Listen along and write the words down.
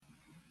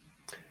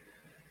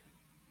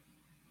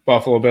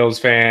Buffalo Bills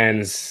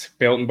fans,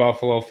 Built in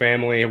Buffalo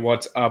family,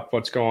 what's up?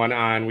 What's going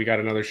on? We got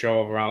another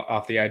show around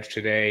Off the Edge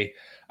today.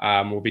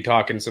 We'll be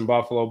talking some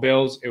Buffalo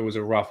Bills. It was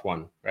a rough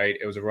one, right?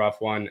 It was a rough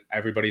one.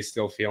 Everybody's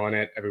still feeling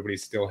it.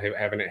 Everybody's still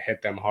having it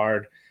hit them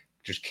hard.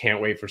 Just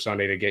can't wait for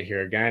Sunday to get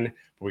here again.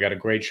 But we got a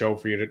great show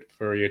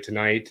for you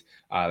tonight.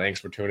 Thanks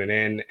for tuning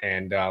in,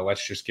 and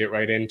let's just get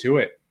right into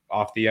it.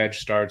 Off the Edge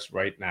starts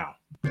right now.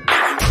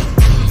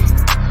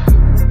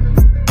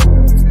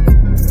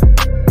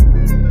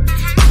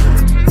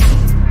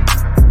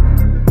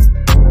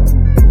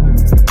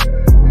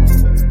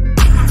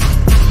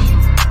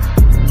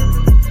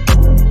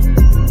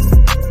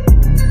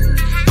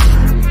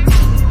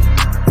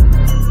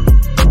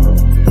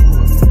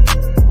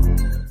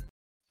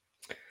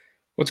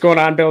 What's going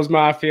on, Bills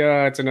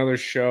Mafia? It's another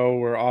show.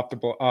 We're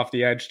off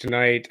the edge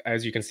tonight.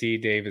 As you can see,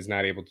 Dave is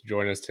not able to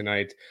join us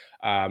tonight,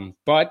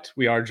 but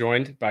we are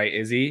joined by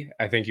Izzy.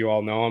 I think you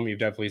all know him. You've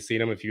definitely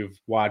seen him. If you've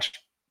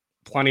watched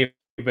plenty of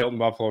Built in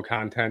Buffalo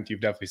content,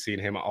 you've definitely seen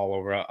him all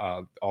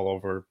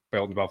over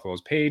Built in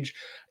Buffalo's page.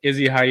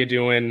 Izzy, how you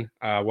doing?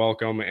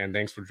 Welcome, and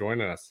thanks for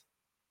joining us.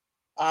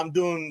 I'm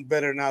doing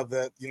better now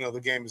that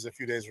the game is a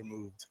few days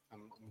removed.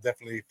 I'm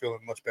definitely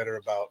feeling much better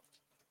about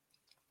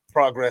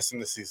progress in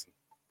the season.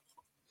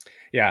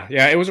 Yeah,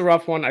 it was a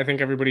rough one. I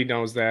think everybody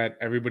knows that.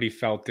 Everybody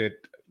felt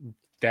it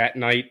that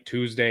night,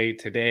 Tuesday,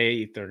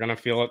 today. They're going to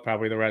feel it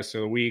probably the rest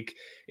of the week.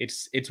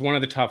 It's one of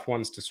the tough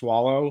ones to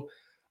swallow.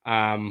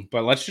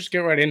 But let's just get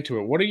right into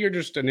it. What are your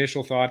just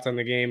initial thoughts on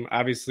the game?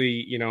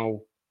 Obviously,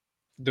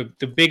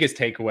 the biggest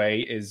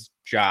takeaway is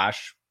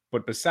Josh.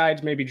 But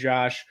besides maybe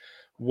Josh,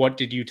 what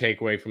did you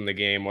take away from the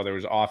game, whether it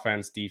was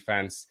offense,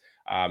 defense?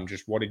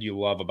 Just what did you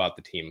love about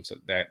the team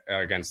that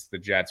against the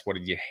Jets? What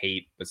did you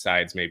hate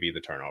besides maybe the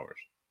turnovers?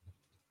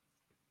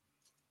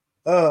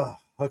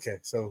 Okay.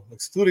 So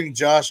excluding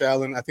Josh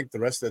Allen, I think the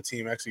rest of the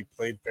team actually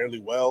played fairly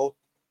well.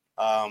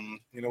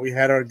 We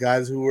had our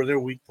guys who were their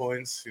weak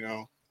points.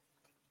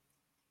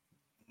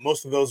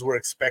 Most of those were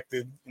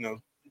expected.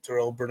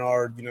 Terrell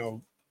Bernard,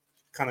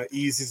 kind of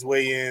eased his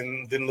way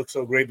in. Didn't look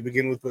so great to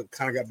begin with, but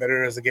kind of got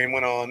better as the game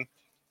went on.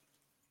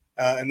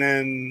 And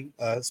then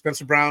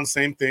Spencer Brown,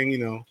 same thing.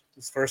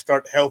 His first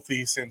start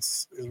healthy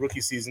since his rookie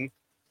season.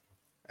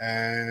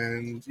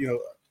 And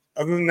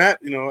other than that,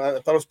 I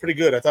thought it was pretty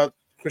good. I thought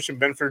Christian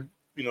Benford,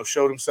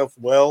 showed himself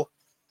well.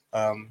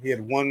 He had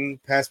one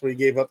pass where he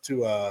gave up to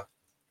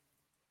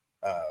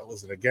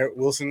was it a Garrett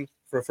Wilson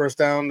for a first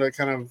down that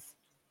kind of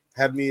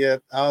had me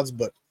at odds.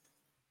 But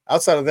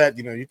outside of that,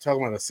 you're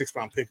talking about a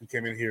 6th-round pick who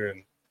came in here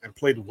and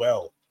played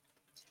well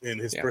in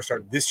his first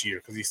start this year,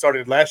 because he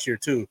started last year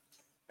too,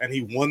 and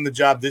he won the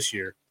job this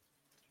year.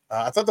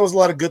 I thought there was a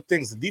lot of good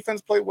things. The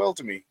defense played well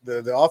to me.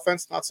 The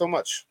offense, not so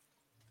much.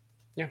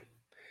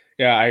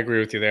 Yeah, I agree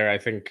with you there. I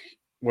think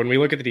when we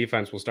look at the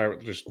defense, we'll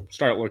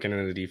start looking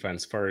into the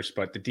defense first.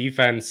 But the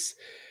defense,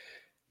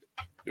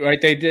 right?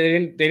 They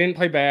didn't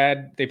play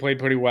bad. They played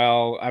pretty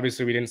well.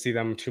 Obviously, we didn't see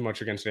them too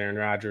much against Aaron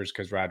Rodgers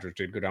because Rodgers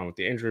did go down with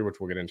the injury,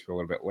 which we'll get into a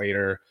little bit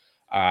later.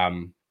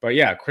 But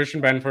yeah,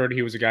 Christian Benford,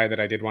 he was a guy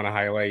that I did want to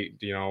highlight.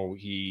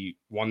 He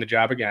won the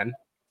job again,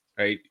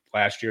 right?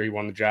 Last year he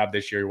won the job.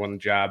 This year he won the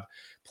job.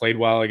 Played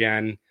well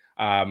again.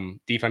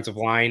 Defensive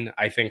line,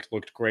 I think,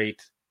 looked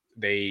great.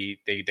 They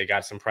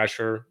got some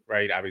pressure,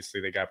 right? Obviously,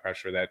 they got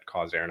pressure that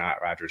caused Aaron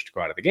Rodgers to go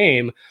out of the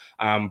game.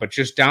 But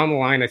just down the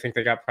line, I think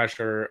they got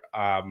pressure.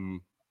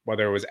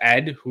 Whether it was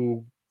Ed,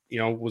 who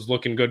was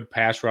looking good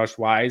pass rush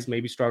wise,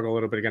 maybe struggled a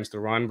little bit against the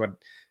run, but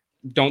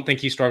don't think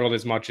he struggled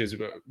as much as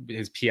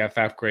his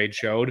PFF grade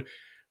showed.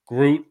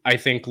 Groot, I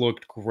think,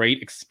 looked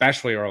great,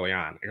 especially early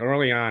on.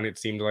 Early on, it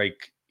seemed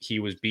like he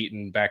was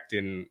beaten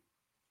Becton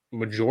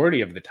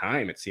majority of the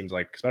time. It seems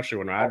like, especially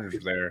when Rodgers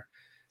was there.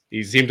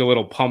 He seemed a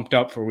little pumped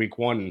up for week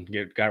one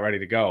and got ready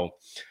to go.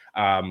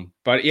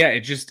 But yeah,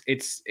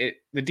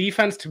 the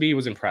defense to me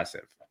was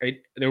impressive.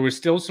 There was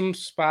still some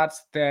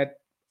spots that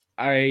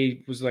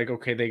I was like,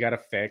 okay, they got to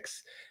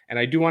fix. And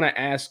I do want to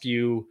ask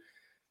you,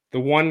 the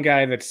one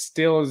guy that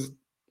still is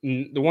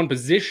the one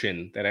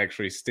position that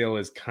actually still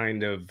is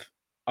kind of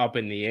up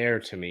in the air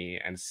to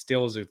me and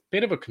still is a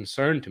bit of a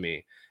concern to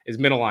me is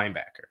middle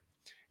linebacker.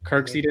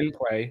 Kirksey didn't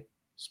play.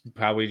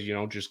 Probably,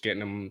 just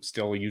getting him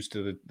still used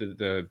to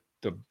the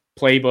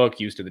playbook,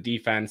 used to the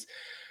defense.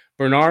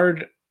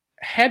 Bernard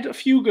had a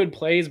few good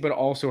plays, but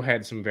also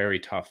had some very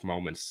tough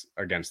moments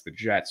against the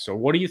Jets. So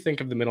what do you think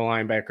of the middle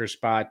linebacker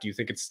spot? Do you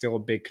think it's still a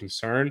big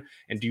concern?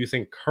 And do you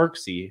think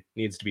Kirksey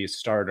needs to be a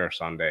starter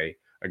Sunday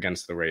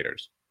against the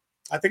Raiders?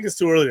 I think it's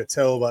too early to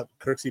tell about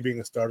Kirksey being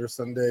a starter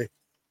Sunday.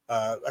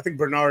 I think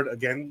Bernard,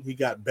 again, he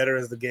got better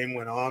as the game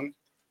went on.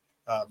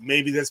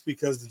 Maybe that's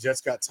because the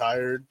Jets got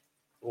tired,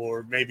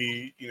 or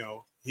maybe,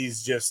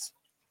 he's just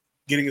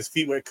getting his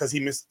feet wet because he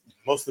missed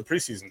most of the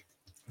preseason.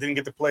 Didn't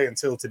get to play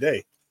until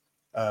today,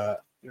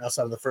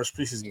 outside of the first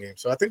preseason game.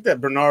 So I think that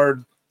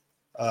Bernard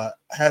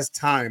has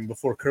time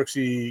before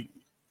Kirksey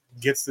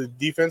gets the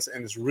defense,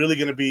 and it's really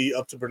going to be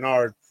up to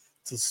Bernard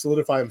to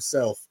solidify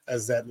himself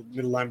as that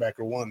middle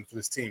linebacker one for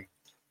this team.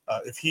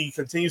 If he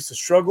continues to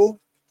struggle,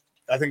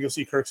 I think you'll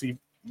see Kirksey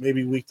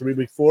maybe week 3,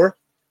 week 4.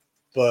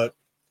 But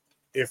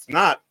if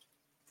not,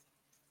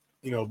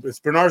 it's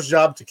Bernard's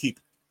job to keep.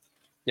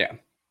 Yeah.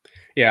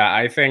 Yeah,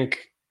 I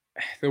think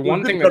the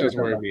one thing that does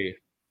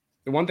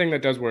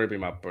worry me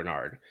about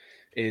Bernard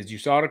is you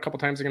saw it a couple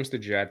times against the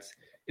Jets,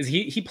 is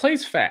he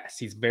plays fast.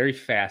 He's a very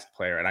fast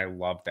player, and I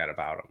love that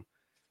about him.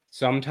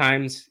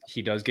 Sometimes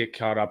he does get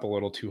caught up a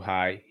little too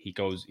high. He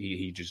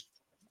just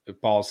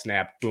ball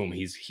snap, boom,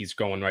 he's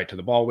going right to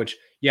the ball, which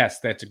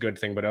yes, that's a good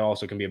thing, but it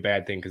also can be a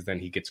bad thing because then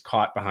he gets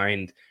caught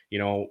behind,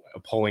 a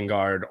pulling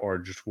guard or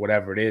just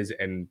whatever it is,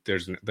 and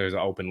there's an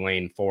open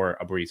lane for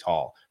a Breece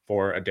Hall,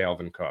 for a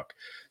Dalvin Cook.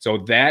 So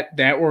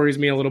that worries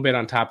me a little bit,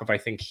 on top of, I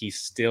think he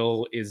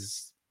still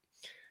is,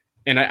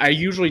 and I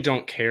usually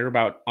don't care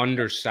about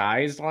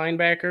undersized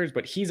linebackers,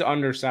 but he's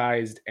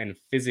undersized and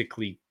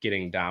physically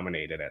getting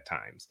dominated at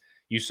times.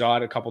 You saw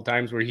it a couple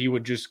times where he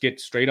would just get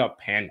straight up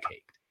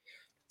pancaked.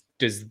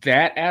 Does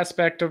that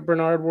aspect of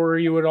Bernard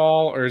worry you at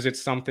all, or is it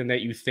something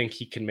that you think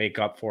he can make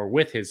up for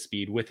with his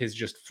speed, with his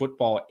just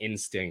football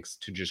instincts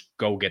to just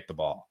go get the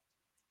ball?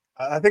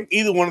 I think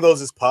either one of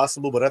those is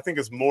possible, but I think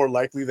it's more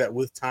likely that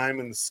with time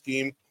and the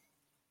scheme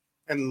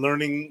and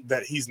learning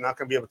that he's not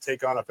going to be able to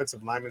take on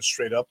offensive linemen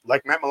straight up,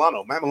 like Matt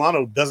Milano. Matt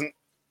Milano you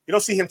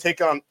don't see him take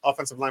on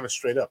offensive linemen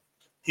straight up.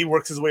 He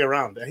works his way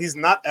around, and he's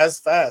not as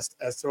fast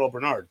as Terrell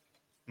Bernard.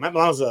 Matt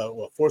Milano's a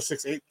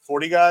 4.68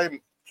 40 guy.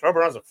 Terrell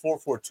Bernard's a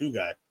 4.42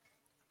 guy.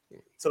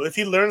 So if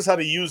he learns how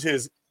to use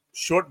his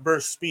short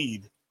burst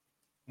speed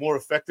more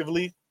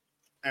effectively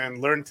and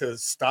learn to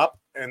stop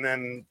and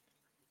then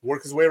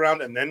work his way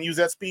around and then use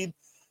that speed,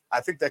 I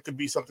think that could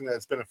be something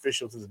that's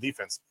beneficial to the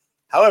defense.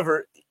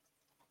 However,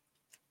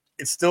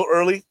 it's still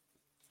early,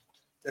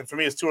 and for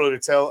me, it's too early to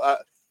tell.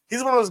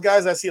 He's one of those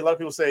guys I see a lot of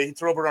people say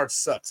Terrell Bernard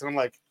sucks, and I'm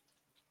like,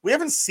 we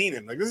haven't seen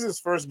him. Like, this is his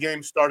first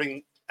game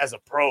starting as a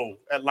pro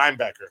at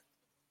linebacker.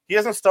 He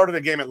hasn't started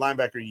a game at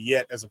linebacker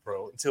yet as a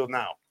pro until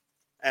now.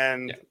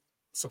 And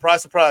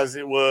surprise, surprise,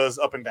 it was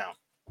up and down.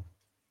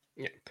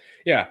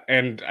 Yeah,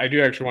 and I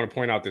do actually want to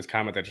point out this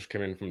comment that just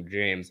came in from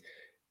James.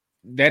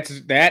 That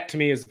to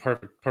me is the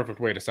perfect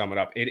way to sum it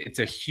up. It's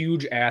a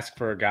huge ask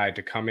for a guy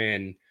to come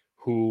in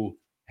who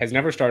has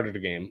never started a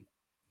game,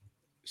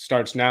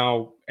 starts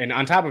now, and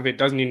on top of it,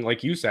 doesn't even,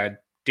 like you said,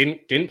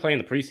 didn't play in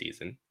the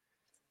preseason,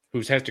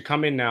 who has to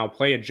come in now,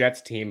 play a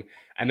Jets team,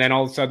 and then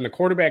all of a sudden the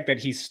quarterback that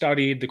he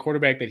studied, the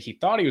quarterback that he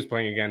thought he was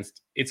playing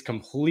against, it's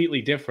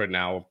completely different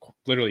now,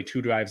 literally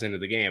 2 drives into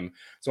the game.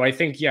 So I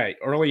think,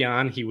 early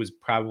on he was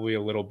probably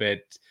a little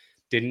bit,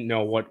 didn't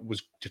know what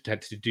was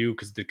to do,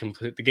 because the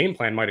game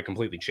plan might have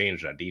completely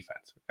changed on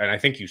defense. And I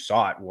think you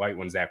saw it right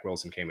when Zach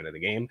Wilson came into the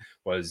game,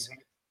 was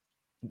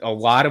a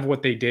lot of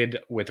what they did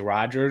with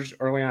Rodgers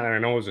early on, and I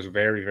know it was a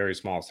very, very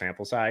small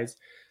sample size,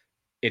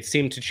 it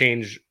seemed to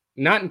change,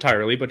 not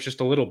entirely, but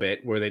just a little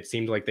bit, where it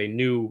seemed like they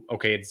knew,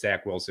 okay, it's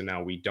Zach Wilson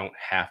now. We don't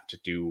have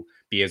to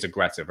be as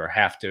aggressive or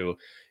have to,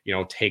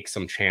 take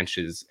some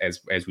chances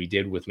as we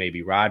did with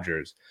maybe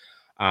Rodgers.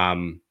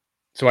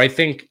 So I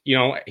think,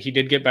 he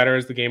did get better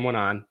as the game went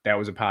on. That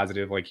was a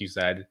positive, like you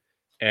said.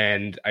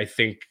 And I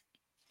think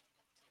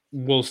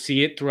we'll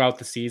see it throughout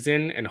the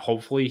season, and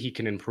hopefully he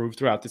can improve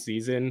throughout the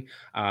season.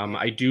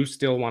 I do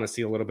still want to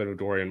see a little bit of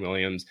Dorian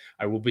Williams.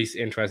 I will be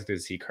interested to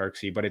see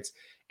Kirksey, but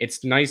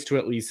it's nice to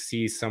at least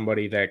see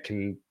somebody that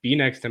can be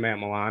next to Matt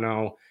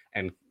Milano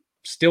and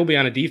still be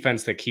on a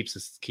defense that keeps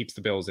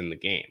the Bills in the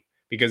game,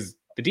 because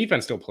the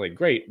defense still played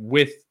great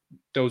with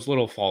those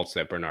little faults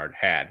that Bernard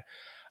had.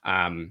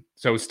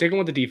 So sticking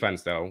with the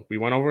defense, though, we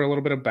went over a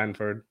little bit of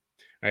Benford,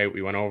 right?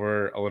 We went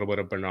over a little bit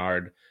of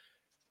Bernard.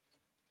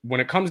 When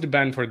it comes to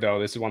Benford, though,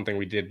 this is one thing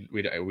we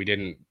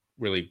didn't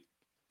really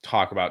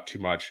talk about too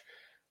much.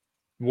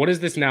 What does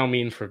this now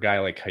mean for a guy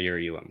like Kaiir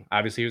Elam?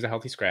 Obviously, he was a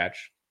healthy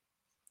scratch.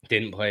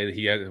 Didn't play.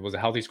 He was a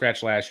healthy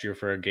scratch last year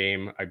for a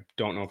game. I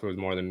don't know if it was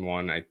more than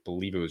one. I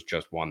believe it was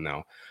just one,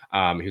 though.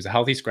 He was a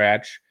healthy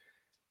scratch.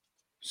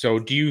 So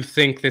do you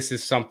think this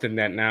is something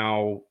that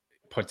now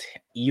puts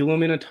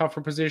Elam in a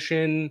tougher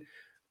position?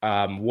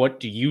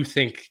 What do you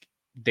think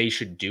they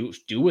should do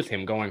with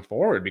him going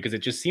forward? Because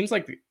it just seems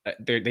like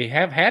they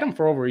have had him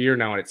for over a year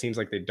now, and it seems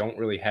like they don't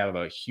really have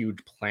a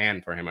huge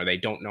plan for him, or they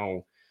don't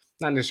know,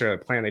 not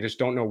necessarily a plan, they just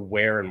don't know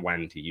where and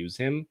when to use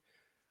him.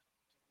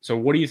 So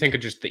what do you think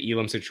of just the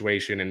Elam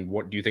situation, and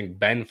what do you think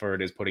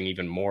Benford is putting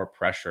even more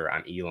pressure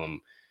on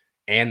Elam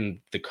and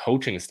the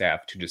coaching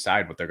staff to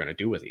decide what they're going to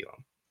do with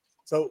Elam?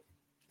 So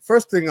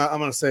first thing I'm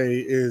going to say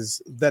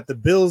is that the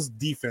Bills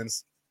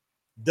defense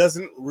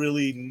doesn't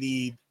really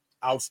need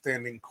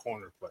outstanding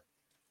corner play.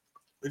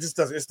 It just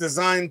doesn't. It's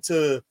designed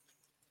to,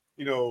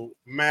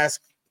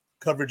 mask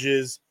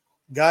coverages,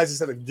 guys just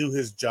have to do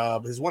his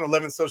job. His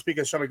 111, so to speak,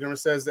 as Sean McDermott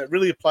says, that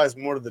really applies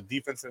more to the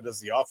defense than it does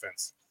the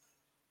offense.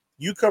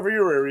 You cover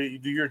your area, you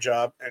do your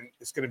job, and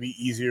it's going to be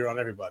easier on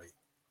everybody.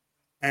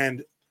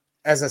 And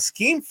as a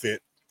scheme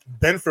fit,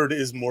 Benford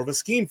is more of a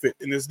scheme fit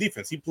in this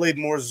defense. He played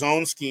more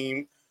zone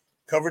scheme,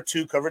 cover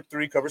 2, cover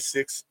 3, cover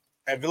 6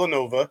 at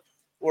Villanova,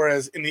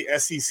 whereas in the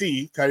SEC,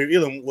 Kaiir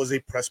Elam was a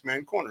press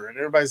man corner. And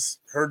everybody's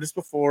heard this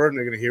before, and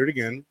they're going to hear it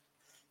again.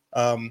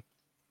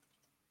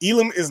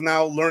 Elam is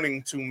now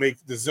learning to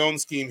make the zone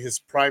scheme his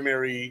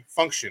primary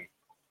function.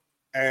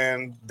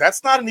 And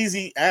that's not an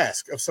easy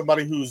ask of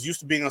somebody who's used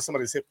to being on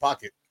somebody's hip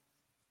pocket.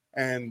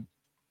 And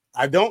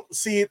I don't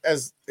see it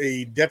as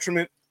a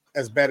detriment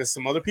as bad as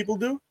some other people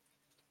do,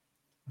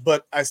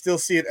 but I still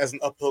see it as an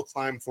uphill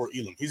climb for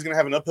Elam. He's going to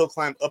have an uphill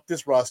climb up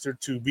this roster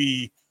to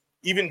be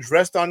even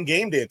dressed on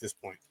game day at this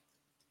point.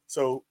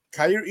 So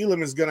Kaiir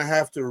Elam is going to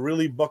have to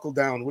really buckle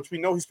down, which we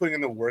know he's putting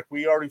in the work.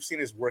 We already seen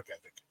his work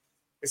ethic.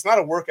 It's not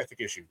a work ethic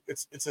issue.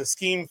 It's a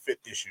scheme fit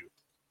issue.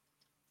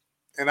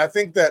 And I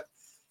think that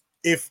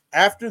if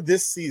after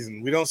this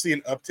season we don't see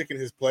an uptick in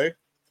his play,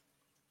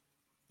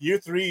 year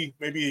 3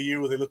 may be a year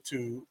where they look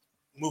to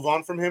move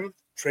on from him,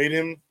 trade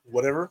him,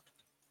 whatever,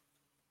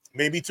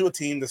 maybe to a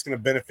team that's going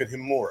to benefit him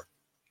more.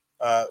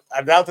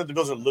 I doubt that the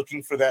Bills are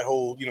looking for that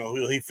whole,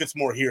 he fits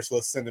more here, so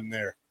let's send him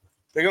there.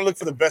 They're going to look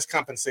for the best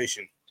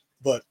compensation.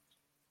 But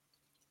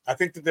I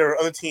think that there are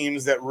other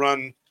teams that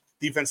run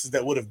defenses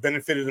that would have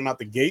benefited him out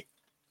the gate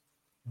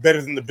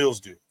better than the Bills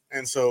do.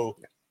 And so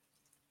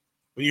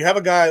when you have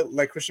a guy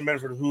like Christian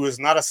Benford, who is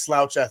not a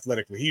slouch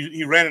athletically,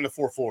 he ran into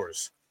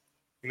 4.4s.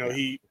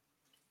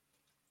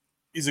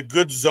 He's a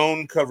good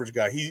zone coverage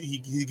guy.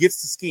 He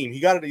gets the scheme. He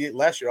got it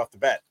last year off the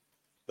bat.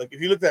 Like, if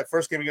you look at that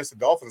first game against the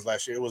Dolphins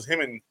last year, it was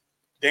him and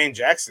Dane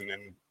Jackson.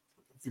 And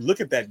if you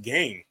look at that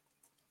game,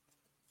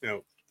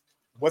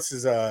 what's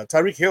his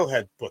Tyreek Hill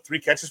had 3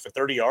 catches for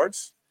 30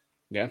 yards.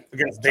 Yeah,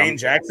 against Dane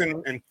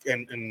Jackson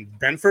and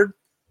Benford.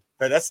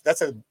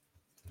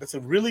 That's a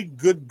really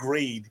good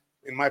grade,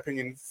 in my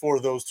opinion, for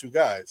those two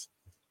guys.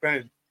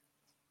 Granted,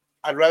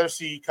 I'd rather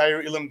see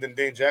Kaiir Elam than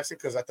Dane Jackson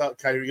because I thought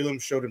Kaiir Elam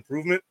showed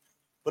improvement,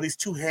 but he's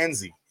too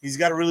handsy. He's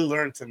got to really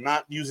learn to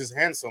not use his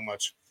hands so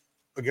much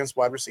against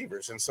wide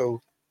receivers. And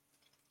so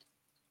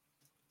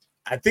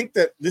I think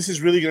that this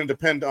is really going to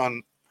depend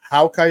on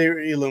how Kaiir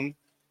Elam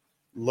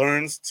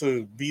learns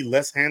to be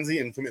less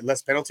handsy and commit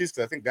less penalties,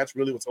 because I think that's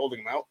really what's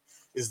holding him out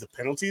is the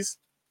penalties,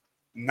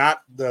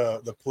 not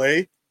the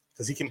play,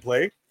 because he can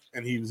play,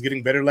 and he was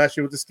getting better last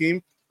year with the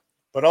scheme.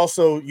 But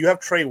also, you have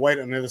Trey White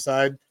on the other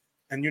side,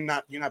 and you're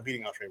not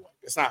beating out Trey White.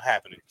 It's not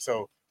happening.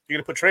 So you're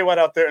going to put Trey White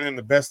out there and then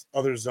the best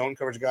other zone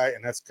coverage guy,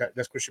 and that's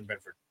Christian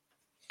Benford.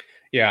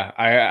 Yeah,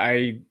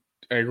 I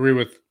agree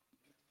with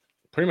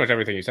pretty much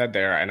everything you said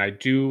there, and I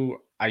do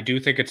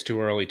think it's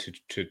too early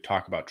to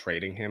talk about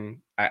trading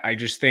him. I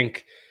just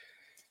think,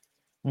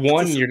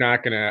 one,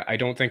 I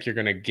don't think you're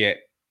gonna get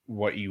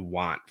what you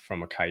want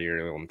from a Kaiir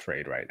Elam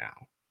trade right now.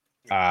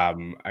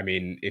 I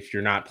mean, if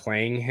you're not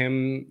playing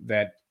him,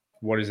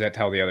 what does that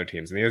tell the other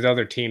teams? And these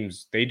other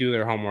teams, they do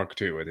their homework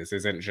too. This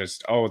isn't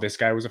just, oh, this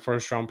guy was a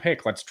first round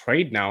pick, let's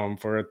trade now him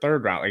for a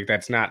third round.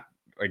 That's not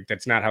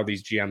how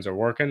these GMs are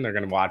working. They're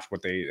going to watch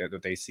what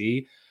they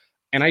see.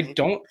 And I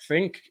don't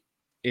think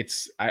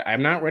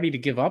I'm not ready to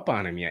give up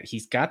on him yet.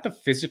 He's got the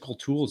physical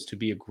tools to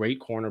be a great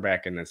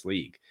cornerback in this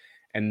league.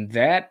 And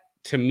that,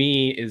 to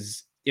me,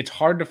 it's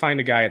hard to find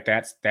a guy at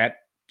that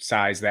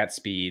size, that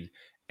speed,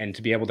 and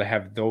to be able to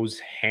have those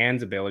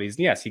hands abilities.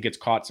 Yes, he gets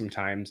caught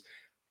sometimes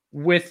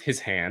with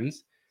his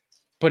hands,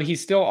 but he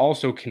still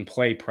also can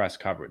play press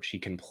coverage. He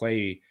can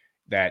play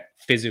that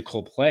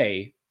physical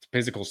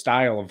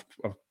style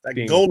of that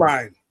being goal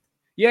line.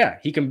 Yeah,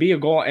 he can be a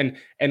goal.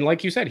 And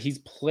like you said, he's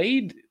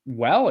played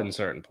well in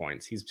certain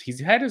points. He's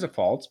had his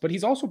faults, but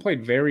he's also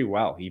played very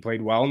well. He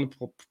played well in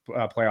the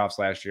playoffs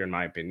last year, in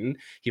my opinion.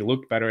 He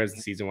looked better as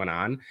the season went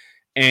on.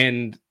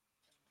 And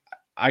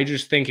I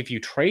just think if you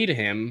trade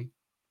him,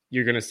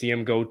 you're going to see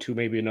him go to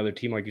maybe another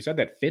team, like you said,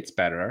 that fits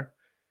better.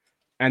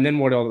 And then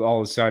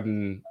all of a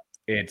sudden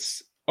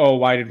it's, oh,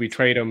 why did we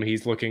trade him?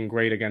 He's looking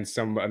great against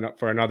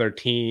for another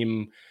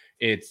team.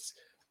 It's,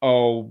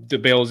 oh, the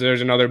Bills,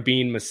 there's another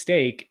Bean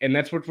mistake. And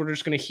that's what we're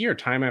just going to hear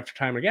time after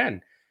time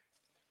again.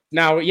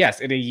 Now,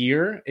 yes, in a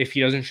year, if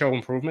he doesn't show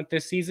improvement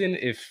this season,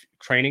 if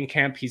training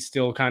camp he's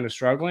still kind of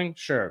struggling,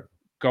 sure,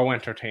 go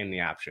entertain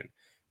the option.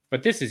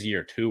 But this is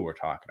year 2 we're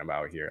talking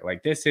about here.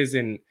 Like, this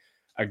isn't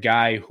a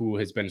guy who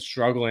has been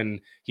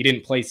struggling. He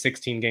didn't play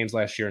 16 games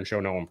last year and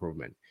show no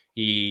improvement.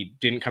 He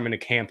didn't come into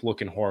camp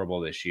looking horrible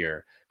this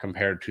year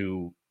compared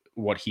to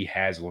what he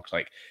has looked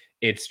like.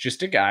 It's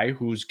just a guy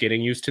who's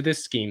getting used to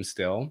this scheme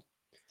still,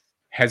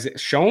 has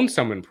shown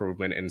some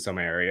improvement in some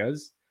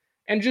areas,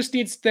 and just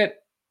needs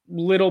that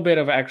little bit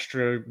of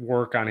extra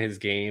work on his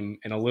game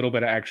and a little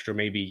bit of extra,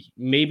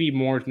 maybe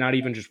more, not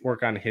even just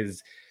work on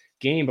his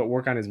game, but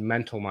work on his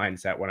mental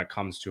mindset when it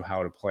comes to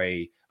how to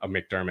play a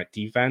McDermott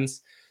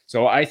defense.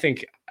 So I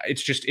think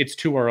it's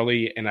too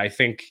early, and I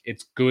think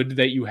it's good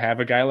that you have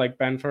a guy like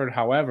Benford.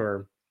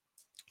 However,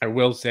 I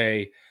will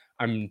say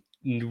I'm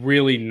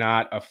really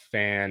not a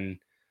fan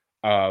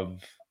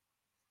of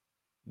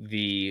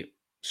the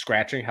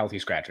healthy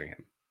scratching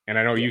him. And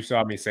I know you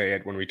saw me say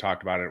it when we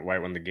talked about it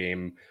right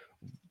when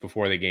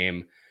before the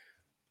game.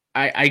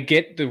 I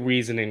get the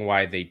reasoning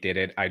why they did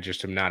it. I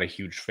just am not a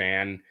huge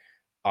fan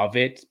of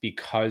it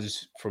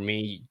because, for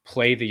me,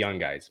 play the young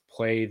guys.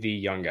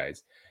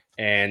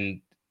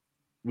 And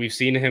we've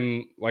seen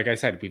him, like I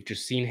said, we've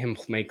just seen him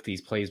make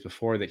these plays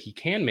before that he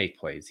can make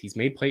plays. He's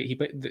made play.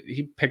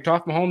 He picked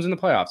off Mahomes in the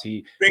playoffs.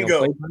 He Bingo.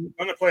 played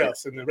on the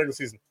playoffs in the regular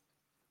season.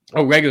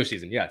 Oh, regular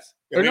season, yes.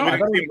 Yeah, Or we no, I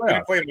thought it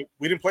was playoffs.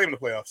 we didn't play him in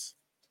the playoffs.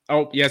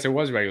 Oh, yes, it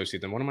was regular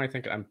season. What am I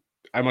thinking?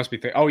 I must be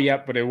thinking. Oh,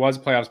 yeah, but it was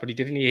playoffs. But he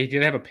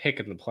did have a pick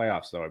in the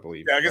playoffs, though, I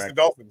believe. Yeah, I guess the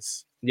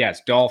Dolphins.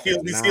 Yes, Dolphins.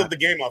 He sealed the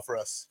game off for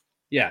us.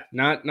 Yeah,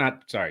 not.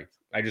 Sorry,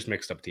 I just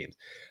mixed up teams.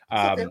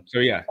 Okay. So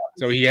yeah,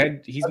 so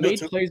he's made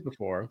plays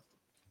before,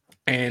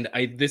 and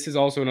this is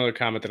also another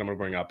comment that I'm going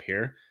to bring up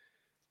here.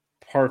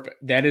 Perfect.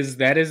 That is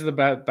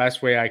the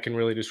best way I can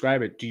really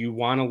describe it. Do you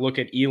want to look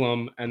at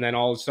Elam and then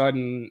all of a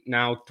sudden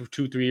now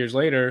 2-3 years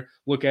later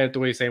look at it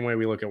the same way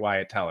we look at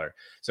Wyatt Teller?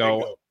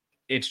 So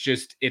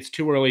it's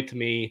too early to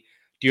me.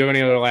 Do you have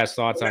any other last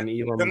thoughts on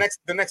Elam?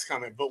 The next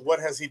comment, but what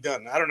has he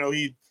done? I don't know.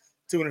 He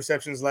 2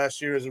 interceptions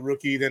last year as a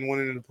rookie, then won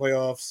into the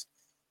playoffs.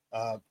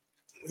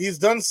 He's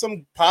done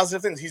some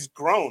positive things. He's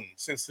grown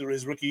since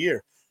his rookie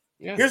year.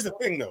 Yeah. Here's the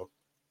thing, though.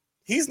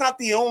 He's not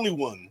the only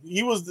one.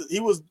 He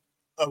was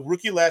a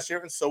rookie last year,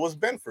 and so was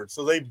Benford.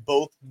 So they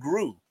both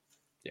grew.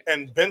 Yeah.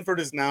 And Benford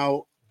is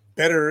now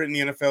better in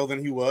the NFL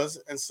than he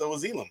was, and so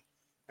is Elam.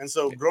 And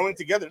so growing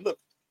together, look,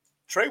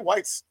 Trey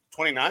White's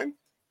 29?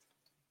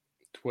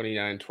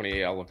 29,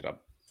 28, I'll look it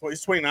up.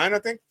 He's 29, I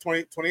think,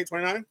 28,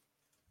 29.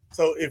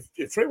 So if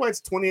Trey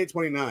White's 28,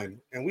 29,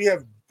 and we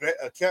have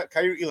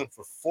Kaiir Elam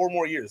for 4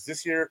 more years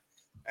this year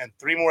and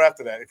 3 more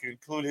after that, if you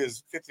include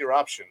his 5th-year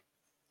option,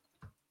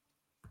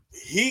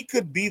 he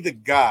could be the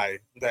guy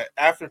that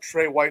after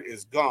Trey White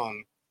is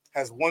gone,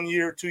 has 1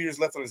 year, 2 years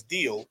left on his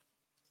deal,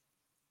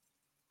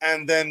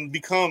 and then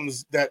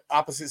becomes that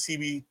opposite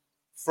CB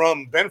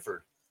from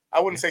Benford. I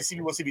wouldn't say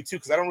CB1, CB2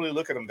 because I don't really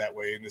look at him that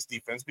way in this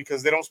defense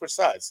because they don't switch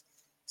sides.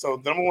 So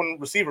the number 1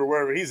 receiver,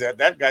 wherever he's at,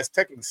 that guy's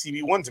technically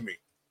CB1 to me.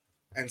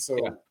 And so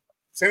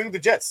same with the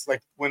Jets.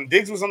 Like when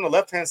Diggs was on the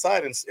left-hand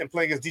side and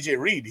playing against DJ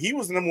Reed, he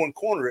was the number 1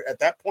 corner at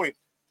that point,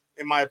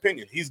 in my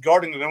opinion. He's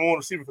guarding the number 1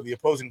 receiver for the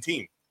opposing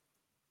team.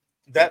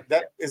 That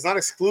is not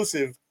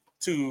exclusive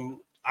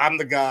to I'm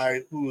the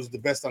guy who's the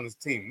best on his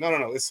team.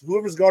 No. It's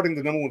whoever's guarding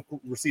the number 1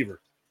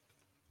 receiver.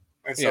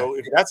 And so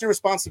if that's your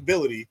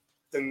responsibility,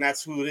 then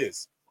that's who it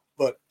is.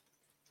 But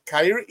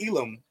Kaiir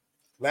Elam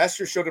last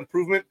year showed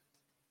improvement.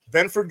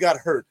 Benford got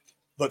hurt,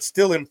 but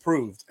still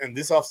improved. And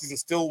this offseason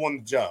still won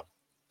the job.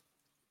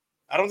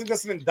 I don't think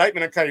that's an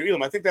indictment on Kaiir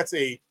Elam. I think that's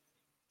a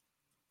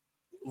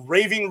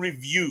raving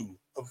review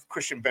of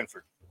Christian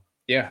Benford.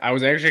 Yeah, I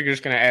was actually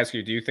just going to ask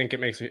you, do you think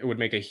it would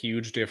make a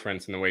huge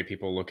difference in the way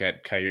people look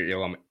at Kaiir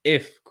Elam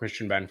if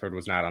Christian Benford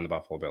was not on the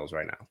Buffalo Bills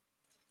right now?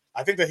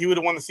 I think that he would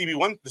have won the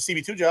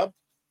CB2 job.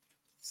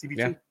 CB2.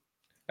 Yeah,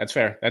 that's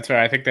fair.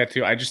 I think that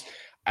too.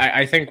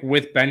 I think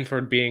with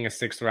Benford being a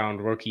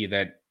 6th-round rookie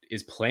that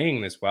is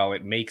playing this well,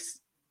 it makes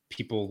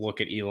people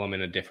look at Elam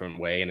in a different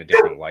way, in a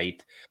different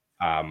light.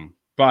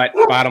 But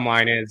bottom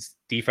line is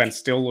defense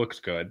still looks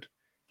good.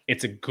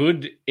 It's a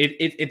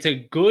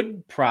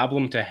good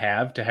problem to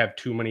have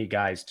too many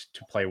guys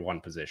to play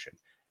one position.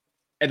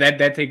 And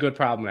that's a good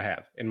problem to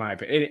have, in my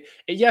opinion.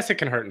 Yes, it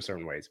can hurt in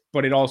certain ways,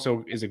 but it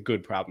also is a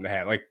good problem to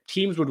have. Like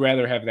teams would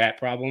rather have that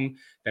problem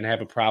than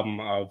have a problem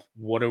of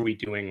what are we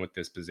doing with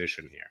this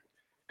position here?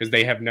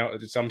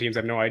 Because some teams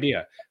have no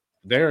idea.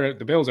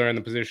 The Bills are in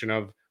the position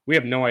of we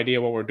have no idea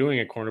what we're doing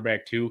at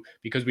cornerback 2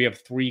 because we have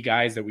 3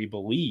 guys that we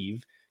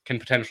believe can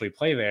potentially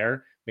play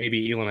there.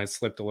 Maybe Elam has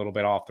slipped a little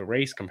bit off the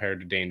race compared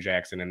to Dane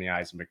Jackson in the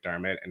eyes of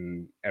McDermott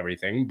and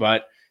everything,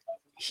 but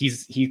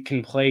he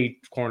can play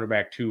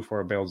cornerback 2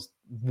 for a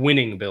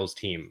winning Bills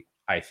team,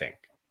 I think.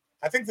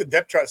 I think the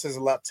depth chart says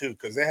a lot too,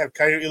 because they have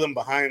Kaiir Elam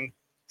behind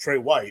Trey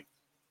White,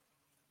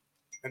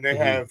 and they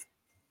have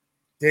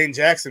Dane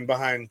Jackson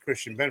behind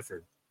Christian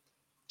Benford.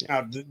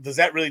 Now, does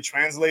that really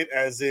translate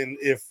as in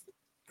if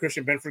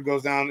Christian Benford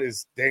goes down,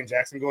 is Dane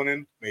Jackson going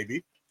in?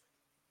 Maybe.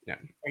 Yeah.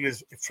 And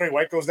if Trey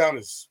White goes down,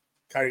 is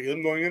Kaiir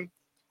Elam going in?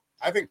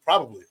 I think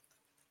probably.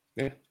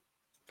 Yeah.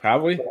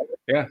 Probably.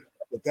 Yeah.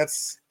 But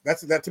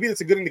that to me,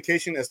 that's a good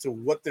indication as to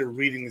what they're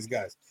reading these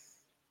guys.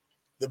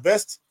 The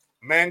best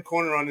man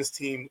corner on this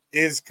team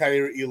is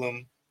Kaiir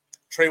Elam.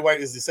 Trey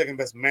White is the 2nd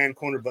best man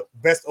corner, but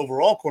best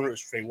overall corner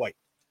is Trey White.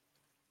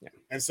 Yeah.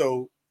 And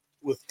so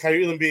with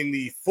Kaiir Elam being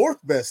the 4th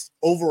best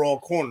overall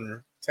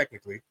corner,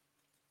 technically,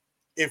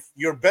 if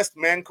your best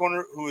man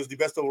corner, who is the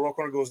best overall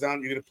corner, goes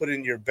down, you're going to put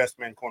in your best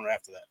man corner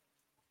after that.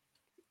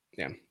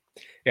 Yeah.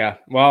 Yeah.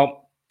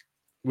 Well,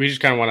 we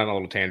just kind of went on a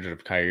little tangent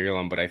of Kaiir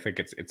Elam, but I think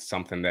it's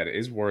something that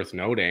is worth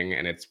noting,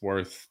 and it's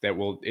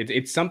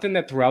something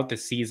that throughout the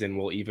season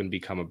will even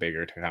become a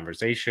bigger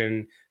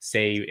conversation.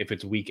 Say if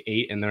it's week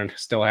 8 and they're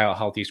still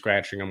healthy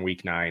scratching them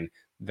week 9,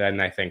 then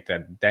I think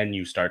that then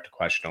you start to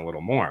question a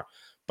little more.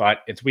 But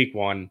it's week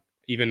 1,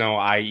 even though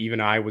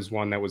I was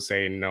one that was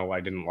saying no,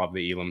 I didn't love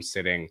the Elam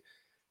sitting.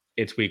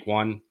 It's week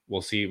 1.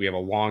 We'll see. We have a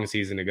long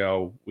season to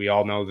go. We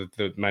all know that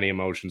the many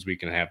emotions we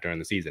can have during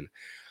the season.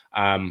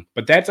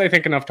 But that's, I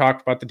think, enough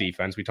talk about the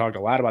defense. We talked a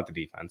lot about the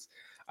defense.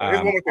 Here's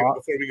one more thing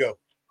before we go.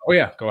 Oh,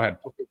 yeah. Go ahead.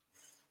 Okay.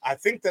 I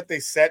think that they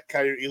sat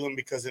Kaiir Elam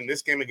because in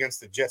this game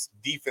against the Jets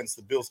defense,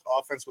 the Bills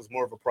offense was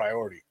more of a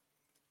priority.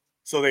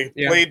 So they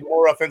played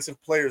more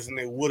offensive players than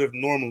they would have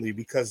normally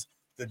because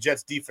the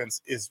Jets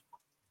defense is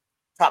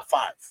top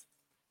 5.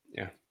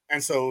 Yeah.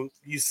 And so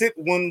you sit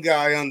one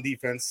guy on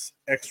defense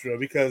extra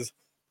because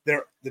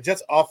the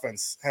Jets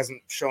offense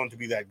hasn't shown to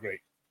be that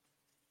great.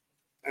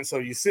 And so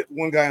you sit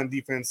one guy on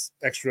defense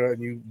extra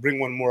and you bring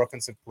one more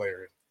offensive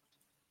player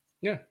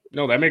in. Yeah.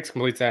 No, that makes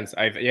complete sense.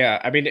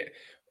 I mean,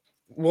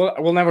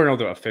 we'll never know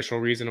the official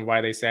reason of why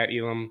they sat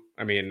Elam.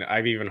 I mean,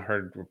 I've even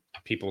heard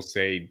people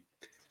say,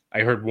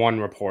 I heard one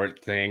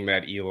report saying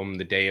that Elam,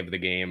 the day of the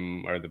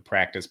game or the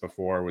practice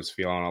before, was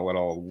feeling a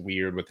little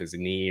weird with his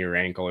knee or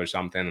ankle or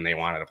something, and they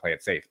wanted to play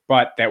it safe.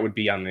 But that would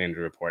be on the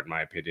injury report, in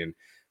my opinion.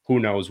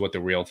 Who knows what the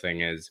real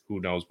thing is?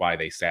 Who knows why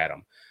they sat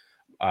him?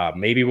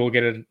 Maybe we'll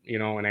get an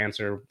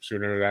answer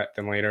sooner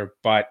than later.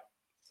 But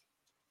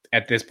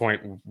at this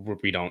point,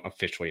 we don't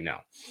officially know.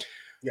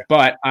 Yeah.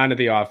 But onto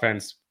the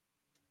offense,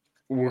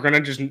 we're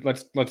gonna just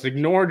let's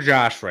ignore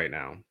Josh right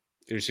now.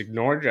 Just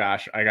ignore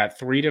Josh. I got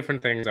 3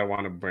 different things I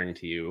want to bring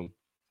to you.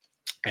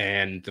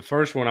 And the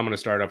first one I'm going to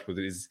start off with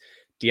is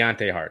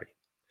Deontay Hardy.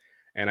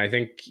 And I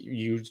think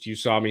you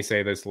saw me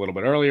say this a little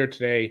bit earlier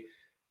today.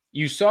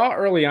 You saw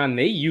early on,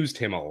 they used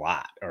him a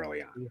lot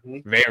early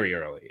on, very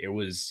early. It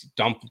was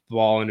dump the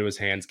ball into his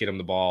hands, get him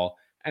the ball.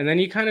 And then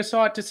you kind of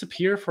saw it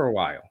disappear for a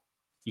while.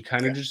 You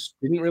kind of just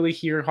didn't really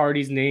hear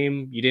Hardy's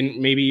name. You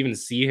didn't maybe even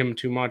see him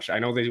too much. I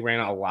know they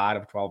ran a lot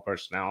of 12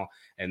 personnel,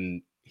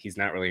 and he's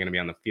not really going to be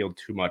on the field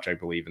too much, I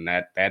believe, in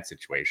that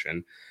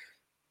situation.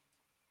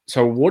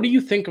 So what do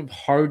you think of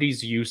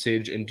Hardy's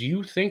usage, and do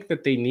you think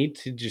that they need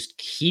to just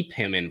keep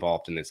him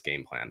involved in this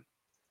game plan?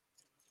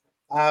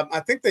 I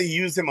think they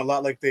used him a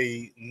lot like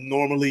they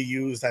normally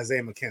used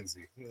Isaiah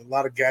McKenzie. A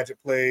lot of gadget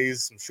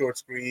plays, some short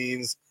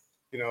screens,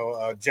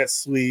 jet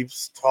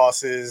sweeps,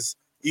 tosses,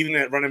 even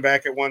at running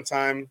back at one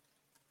time.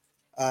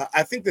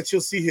 I think that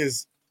you'll see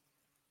his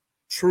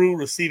true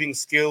receiving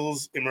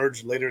skills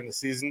emerge later in the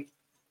season.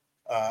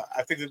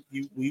 I think that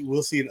we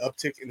will see an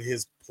uptick in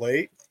his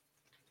play.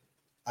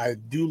 I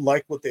do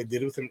like what they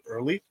did with him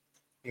early,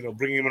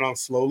 bringing him along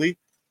slowly,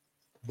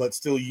 but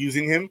still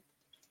using him.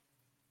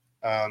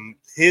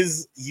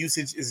 His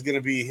usage is going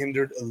to be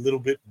hindered a little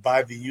bit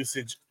by the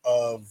usage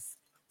of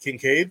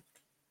Kincaid.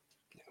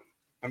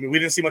 I mean, we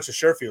didn't see much of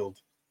Sherfield.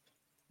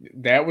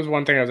 That was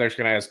one thing I was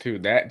actually going to ask too.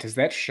 Does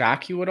that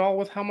shock you at all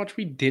with how much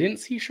we didn't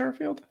see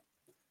Sherfield?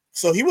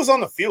 So he was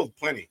on the field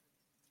plenty.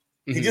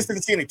 He just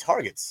didn't see any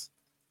targets.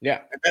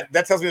 Yeah. And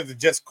that tells me that the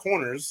Jets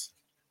corners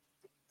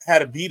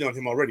had a beat on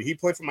him already. He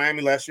played for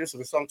Miami last year, so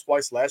they saw him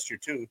twice last year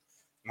too.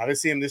 Now they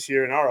see him this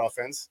year in our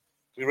offense.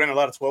 We ran a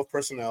lot of 12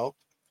 personnel.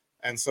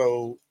 And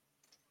so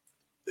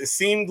it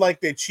seemed like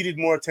they cheated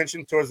more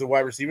attention towards the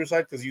wide receiver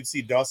side because you'd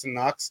see Dawson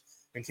Knox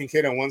and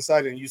Kincaid on one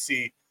side, and you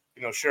see,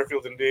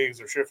 Sherfield and Diggs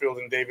or Sherfield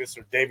and Davis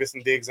or Davis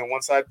and Diggs on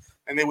one side,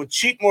 and they would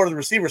cheat more to the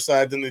receiver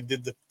side than they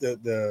did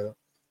the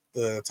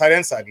tight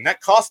end side, and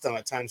that cost them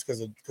at times because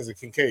of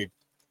Kincaid.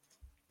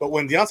 But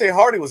when Deontay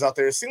Hardy was out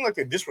there, it seemed like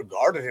they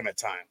disregarded him at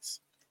times,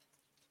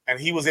 and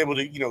he was able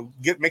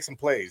to make some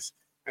plays.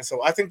 And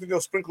so I think that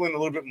they'll sprinkle in a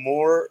little bit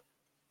more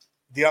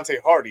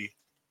Deontay Hardy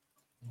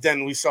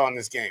than we saw in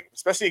this game,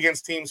 especially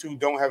against teams who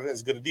don't have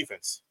as good a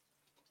defense.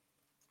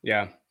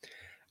 Yeah.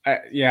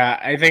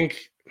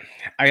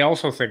 I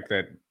also think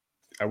that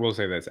I will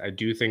say this. I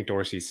do think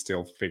Dorsey's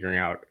still figuring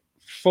out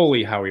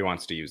fully how he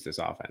wants to use this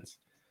offense.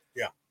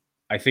 Yeah.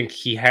 I think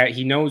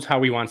he knows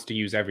how he wants to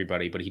use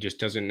everybody, but he just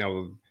doesn't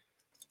know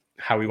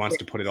how he wants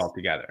to put it all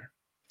together.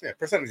 Yeah,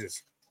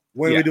 percentages.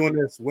 When are we doing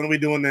this? When are we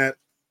doing that?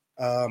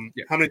 How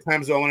many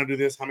times do I want to do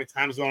this? How many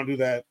times do I want to do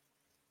that?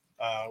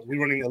 We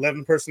running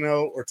 11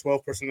 personnel or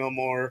 12 personnel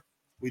more?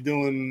 We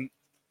doing?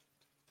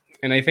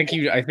 And I think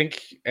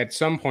at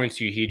some points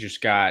he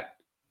just got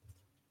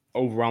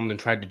overwhelmed and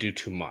tried to do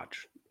too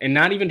much, and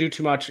not even do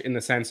too much in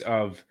the sense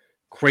of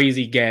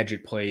crazy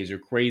gadget plays or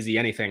crazy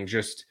anything.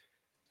 Just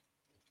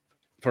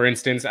for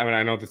instance, I mean,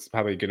 I know this is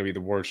probably going to be the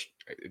worst.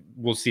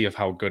 We'll see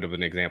how good of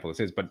an example this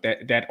is, but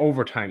that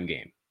overtime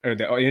game or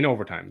in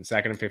overtime,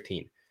 2nd and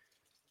 15.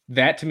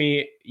 That to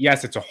me,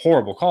 yes, it's a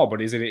horrible call,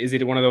 but is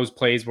it one of those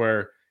plays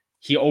where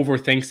he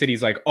overthinks it?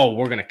 He's like, oh,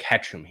 we're going to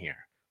catch him here.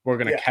 We're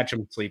going to catch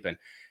him sleeping.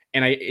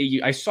 And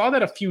I saw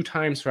that a few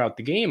times throughout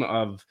the game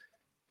of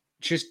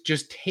just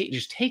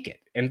take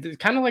it. And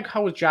kind of like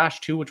how with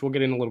Josh too, which we'll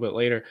get in a little bit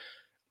later,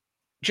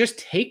 just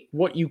take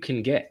what you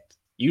can get.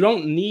 You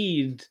don't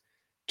need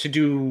to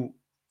do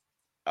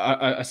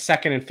a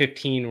 2nd and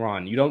 15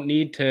 run. You don't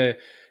need to,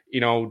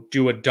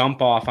 do a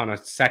dump off on a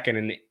 2nd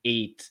and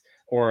 8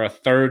 or a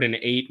 3rd and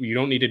 8. You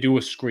don't need to do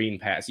a screen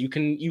pass. You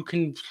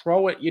can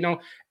throw it,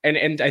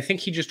 and I think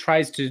he just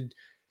tries to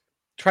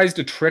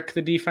trick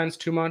the defense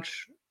too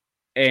much,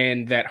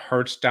 and that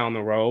hurts down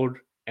the road.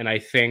 And I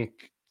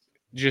think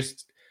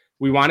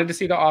we wanted to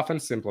see the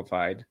offense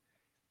simplified,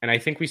 and I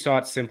think we saw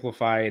it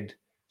simplified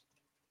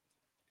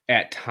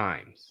at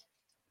times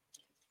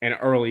and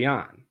early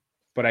on.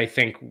 But I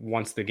think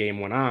once the game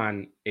went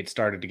on, it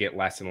started to get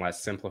less and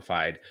less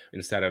simplified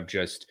instead of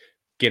just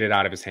get it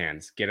out of his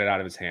hands, get it out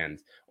of his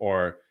hands,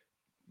 or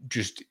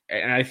just.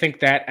 And I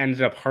think that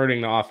ended up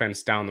hurting the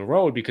offense down the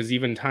road because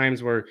even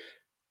times where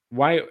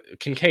why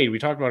Kincaid, we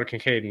talked about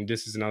Kincaid, and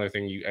this is another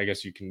thing I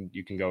guess you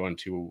can go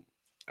into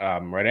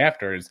right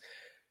after is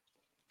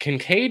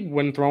Kincaid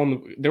when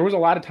thrown. There was a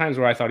lot of times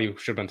where I thought he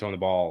should have been throwing the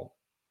ball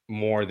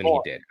more than he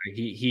did.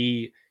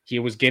 He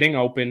was getting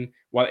open.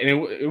 Well, and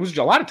it was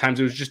a lot of times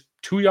it was just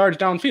 2 yards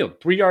downfield,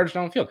 3 yards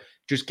downfield.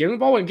 Just give him the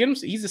ball and get him.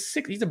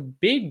 He's a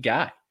big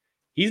guy.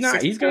 He's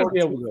not. He's gonna be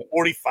able to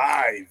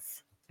 45.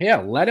 Yeah,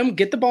 let him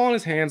get the ball in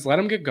his hands. Let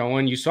him get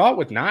going. You saw it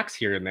with Knox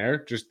here and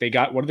there. Just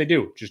what do they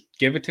do? Just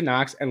give it to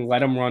Knox and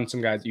let him run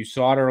some guys. You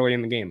saw it early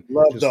in the game.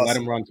 Let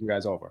him run some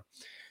guys over.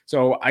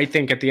 So I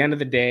think at the end of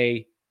the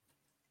day,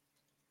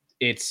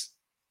 it's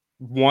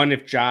one,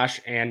 if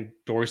Josh and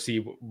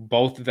Dorsey,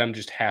 both of them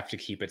just have to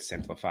keep it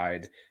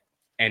simplified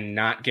and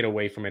not get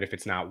away from it if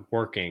it's not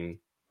working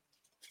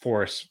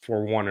for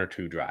 1 or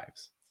 2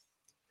 drives.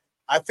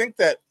 I think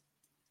that,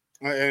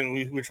 and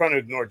we're trying to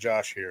ignore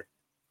Josh here.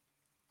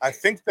 I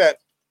think that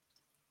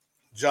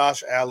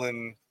Josh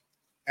Allen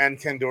and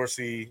Ken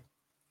Dorsey,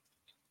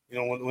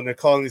 when they're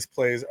calling these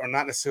plays, are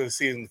not necessarily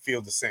seeing the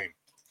field the same.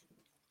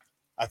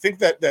 I think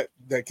that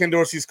Ken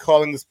Dorsey's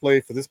calling this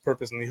play for this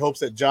purpose, and he hopes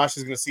that Josh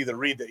is going to see the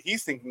read that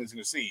he's thinking he's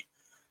going to see.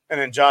 And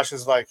then Josh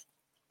is like,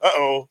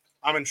 uh-oh,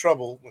 I'm in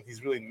trouble, when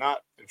he's really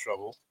not in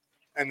trouble,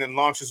 and then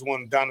launches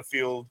one down the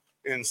field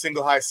in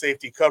single high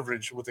safety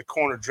coverage with the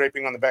corner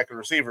draping on the back of the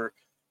receiver,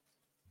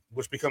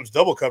 which becomes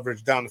double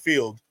coverage down the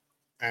field,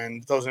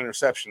 and throws an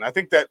interception. I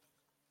think that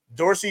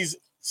Dorsey's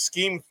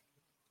scheme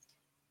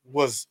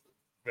was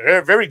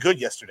very, very good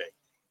yesterday,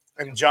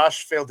 and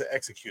Josh failed to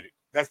execute it.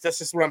 That's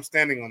just where I'm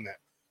standing on that.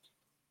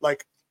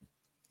 Like,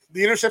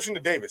 the interception to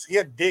Davis, he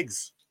had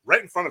Diggs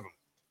right in front of him.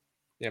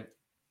 Yep.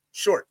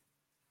 Short.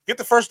 Get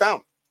the first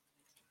down.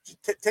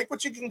 Take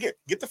what you can get.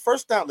 Get the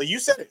first down. Like you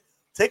said it.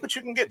 Take what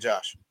you can get,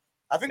 Josh.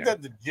 I think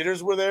that the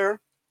jitters were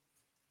there.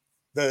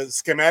 The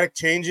schematic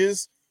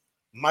changes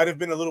might have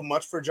been a little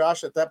much for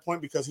Josh at that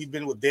point because he'd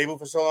been with Dable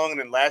for so long. And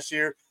then last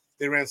year,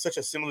 they ran such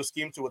a similar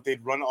scheme to what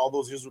they'd run all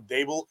those years with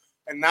Dable.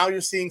 And now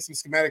you're seeing some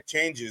schematic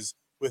changes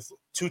with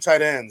 2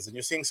 tight ends. And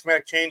you're seeing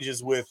schematic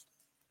changes with,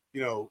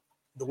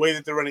 the way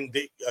that they're running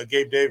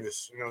Gabe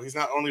Davis. He's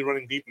not only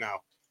running deep now.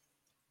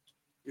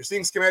 You're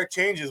seeing schematic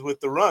changes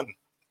with the run,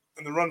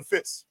 and the run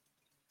fits,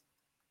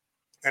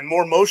 and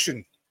more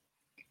motion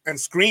and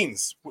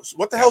screens.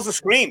 What the hell's a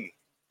screen?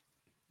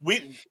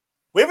 We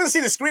haven't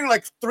seen a screen in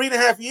like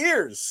 3.5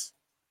 years.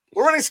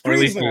 We're running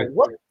screens now.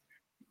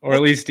 Or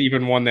at least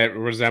even one that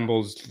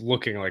resembles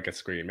looking like a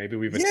screen. Maybe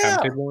we've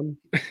attempted one.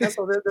 That's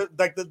so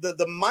like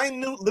the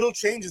minute little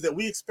changes that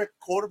we expect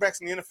quarterbacks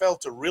in the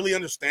NFL to really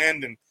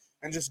understand and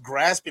just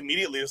grasp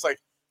immediately. It's like,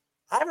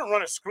 I haven't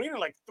run a screen in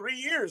like 3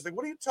 years. Like,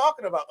 what are you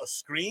talking about? A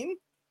screen?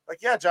 Like,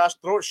 yeah, Josh,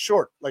 throw it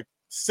short, like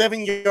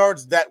 7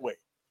 yards that way.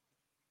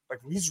 Like,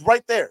 he's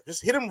right there.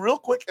 Just hit him real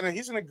quick, and then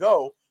he's going to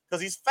go because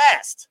he's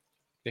fast.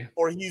 Yeah.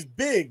 Or he's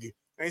big,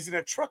 and he's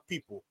going to truck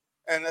people.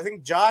 And I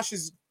think Josh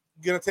is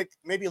going to take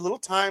maybe a little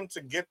time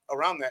to get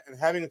around that, and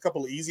having a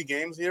couple of easy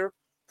games here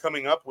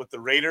coming up with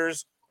the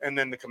Raiders and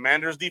then the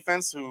Commanders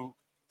defense, who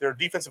their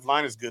defensive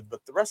line is good,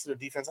 but the rest of their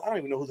defense, I don't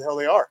even know who the hell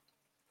they are.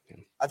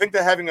 I think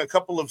that having a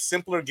couple of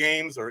simpler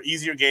games or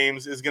easier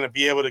games is going to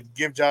be able to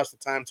give Josh the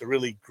time to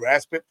really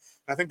grasp it.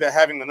 And I think that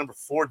having the number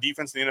 4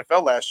 defense in the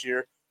NFL last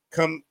year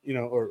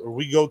or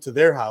we go to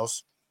their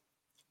house,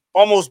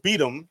 almost beat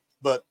them,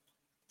 but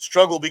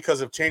struggle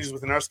because of changes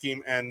within our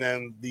scheme. And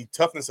then the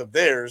toughness of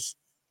theirs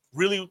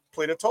really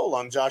played a toll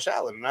on Josh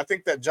Allen. And I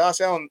think that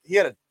Josh Allen,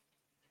 he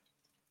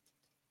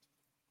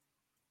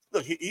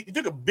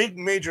took a big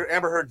major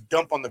Amber Heard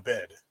dump on the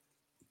bed.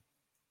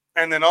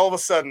 And then all of a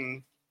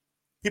sudden,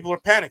 people are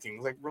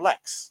panicking. Like,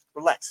 relax.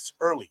 It's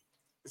early.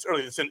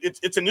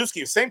 It's a new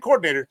scheme. Same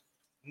coordinator,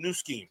 new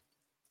scheme.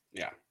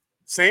 Yeah.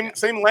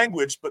 Same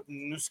language, but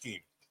new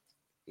scheme.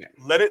 Yeah.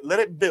 Let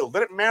it build.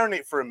 Let it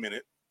marinate for a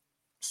minute.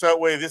 So that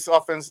way this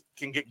offense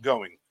can get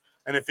going.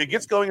 And if it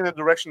gets going in the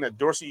direction that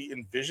Dorsey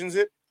envisions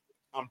it,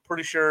 I'm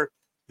pretty sure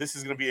this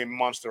is going to be a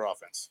monster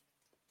offense.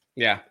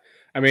 Yeah.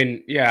 I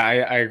mean, yeah,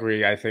 I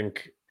agree. I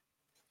think,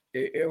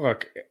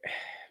 look,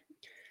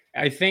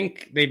 I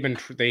think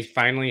they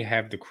finally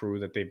have the crew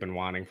that they've been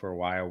wanting for a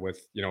while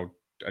with,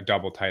 a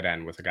double tight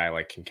end with a guy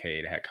like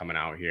Kincaid coming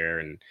out here.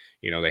 And,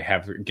 they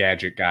have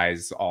gadget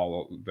guys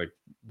all like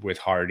with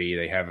Hardy.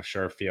 They have a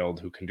Sherfield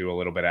who can do a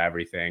little bit of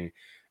everything.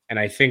 And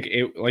I think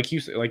it, like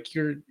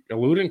you're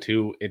alluding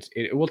to,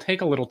 it will take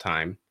a little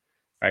time,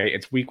 right?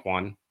 It's week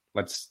 1.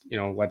 Let's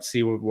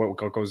see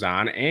what goes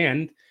on.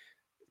 And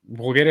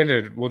we'll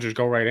just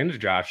go right into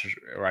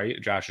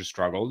Josh's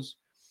struggles.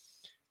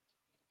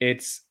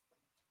 Most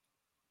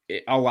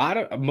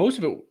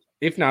of it,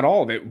 if not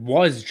all of it,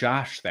 was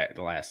Josh that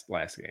last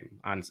game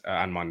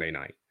on Monday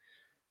night.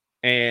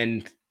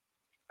 And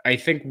I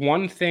think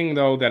one thing,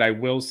 though, that I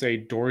will say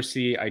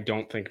Dorsey, I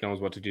don't think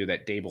knows what to do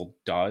that Dable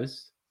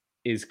does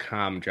is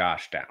calm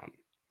Josh down.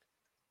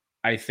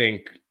 I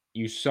think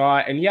you saw,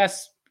 and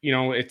yes,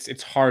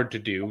 it's hard to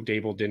do.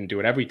 Dable didn't do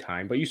it every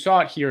time, but you saw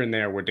it here and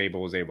there where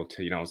Dable was able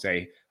to,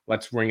 say,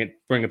 let's bring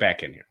it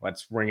back in here.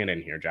 Let's bring it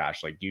in here,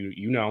 Josh. Like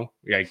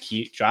like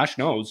Josh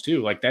knows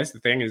too. Like that's the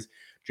thing is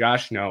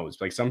Josh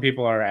knows. Like some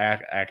people are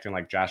acting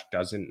like Josh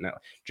doesn't know.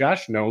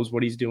 Josh knows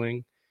what he's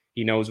doing.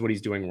 He knows what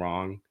he's doing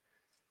wrong,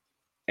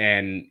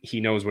 and he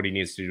knows what he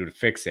needs to do to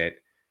fix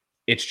it.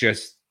 It's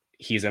just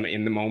he's an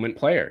in the moment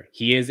player.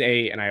 He is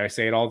and I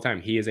say it all the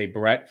time, he is a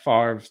Brett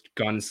Favre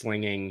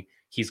gunslinging.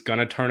 He's going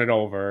to turn it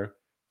over,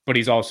 but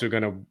he's also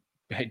going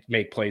to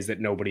make plays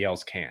that nobody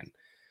else can.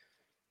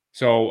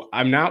 So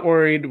I'm not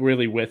worried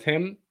really with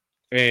him.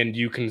 And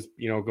you can,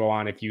 go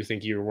on if you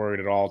think you're worried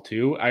at all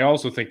too. I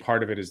also think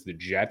part of it is the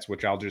Jets,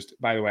 which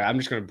by the way, I'm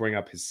just going to bring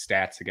up his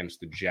stats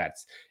against the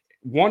Jets.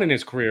 1 in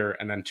his career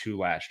and then 2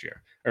 last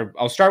year. Or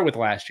I'll start with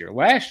last year.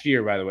 Last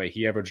year, by the way,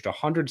 he averaged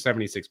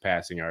 176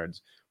 passing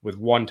yards with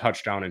 1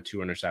 touchdown and 2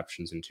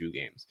 interceptions in 2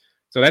 games.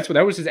 So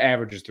that was his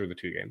averages through the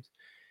 2 games.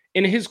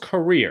 In his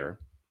career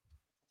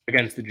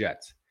against the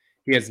Jets,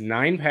 he has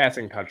 9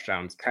 passing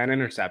touchdowns, 10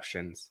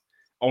 interceptions,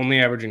 only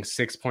averaging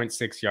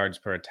 6.6 yards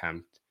per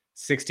attempt,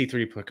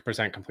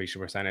 63% completion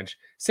percentage,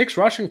 6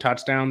 rushing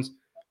touchdowns,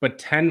 but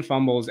 10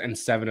 fumbles and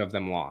 7 of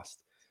them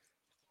lost.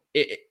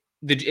 It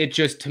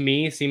just, to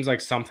me, seems like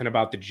something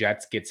about the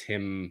Jets gets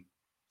him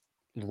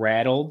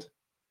rattled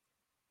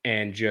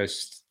and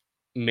just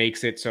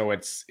makes it so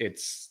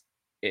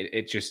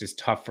it just is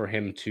tough for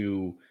him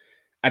to.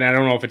 And I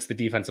don't know if it's the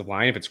defensive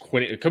line, if it's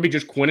Quinn, it could be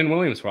just Quinnen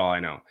Williams for all I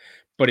know.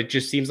 But it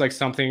just seems like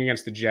something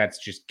against the Jets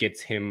just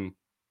gets him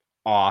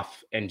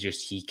off and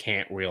just he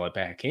can't reel it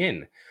back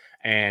in.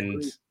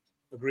 And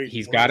Agreed.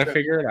 He's got to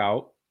figure it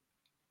out.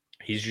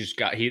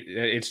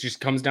 It just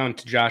comes down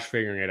to Josh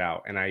figuring it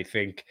out. And I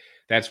think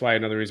that's why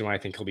another reason why I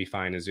think he'll be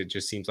fine is it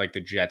just seems like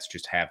the Jets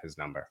just have his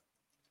number.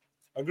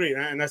 Agreed.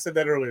 And I said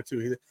that earlier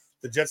too.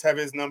 The Jets have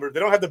his number. They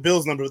don't have the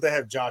Bills' number, but they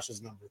have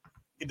Josh's number.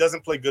 He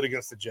doesn't play good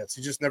against the Jets.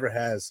 He just never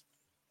has.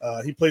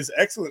 He plays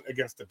excellent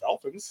against the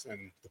Dolphins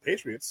and the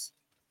Patriots,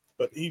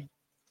 but I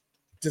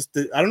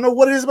don't know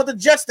what it is about the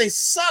Jets. They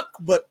suck,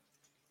 but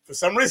for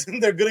some reason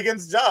they're good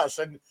against Josh.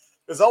 And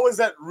there's always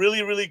that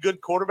really, really good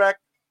quarterback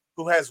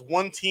who has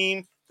one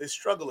team they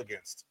struggle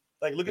against.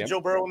 Like look at Joe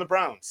Burrow and the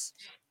Browns.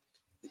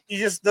 He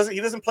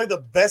doesn't play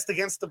the best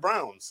against the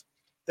Browns.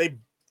 The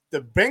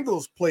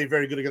Bengals play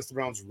very good against the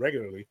Browns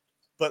regularly,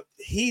 but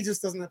he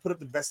just doesn't put up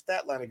the best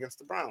stat line against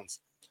the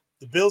Browns.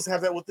 The Bills have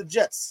that with the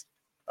Jets.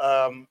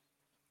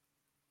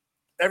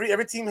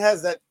 Every team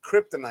has that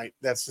kryptonite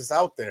that's just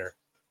out there,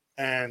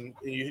 and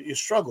you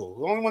struggle.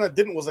 The only one that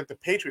didn't was like the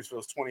Patriots for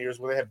those 20 years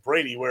where they had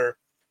Brady, where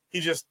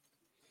they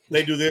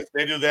do this,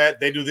 they do that,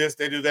 they do this,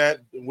 they do that,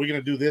 and we're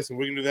gonna do this and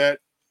we're gonna do that,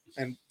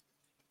 and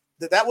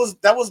that was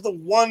the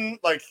one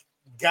like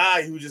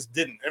guy who just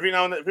didn't. Every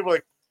now and then, people are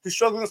like he's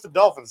struggling against the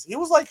Dolphins. He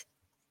was like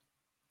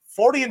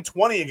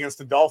 40-20 against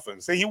the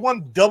Dolphins. So he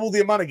won double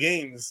the amount of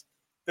games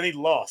than he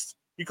lost.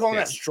 You calling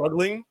that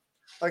struggling?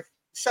 Like,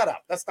 shut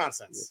up. That's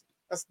nonsense.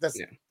 That's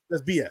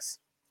BS.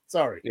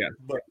 Sorry. Yeah.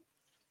 But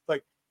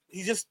like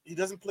he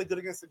doesn't play good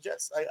against the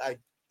Jets.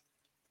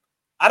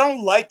 I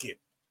don't like it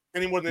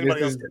any more than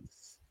anybody else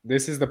does.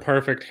 This is the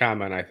perfect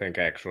comment, I think,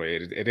 actually.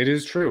 It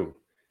is true.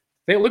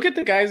 They look at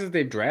the guys that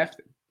they've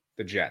drafted,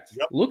 the Jets.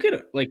 Yep. Look at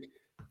it. Like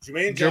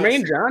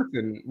Jermaine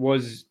Johnson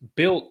was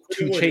built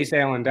to chase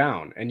Allen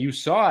down. And you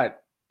saw it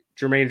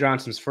Jermaine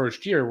Johnson's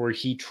first year where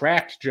he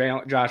tracked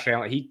Josh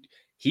Allen.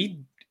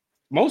 He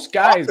most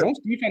guys, most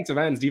defensive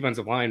ends,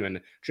 defensive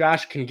linemen,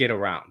 Josh can get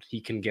around.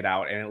 He can get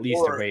out and at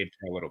least evade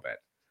for a little bit.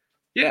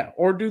 Yeah,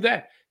 or do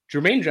that.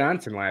 Jermaine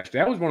Johnson last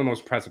year, that was one of the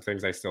most impressive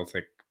things I still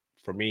think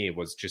for me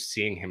was just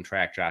seeing him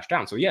track Josh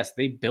down. So yes,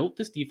 they built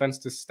this defense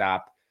to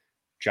stop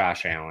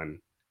Josh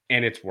Allen,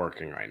 and it's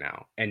working right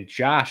now. And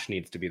Josh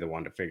needs to be the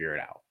one to figure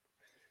it out.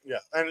 Yeah,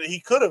 and he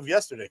could have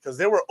yesterday because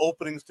there were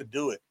openings to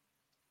do it.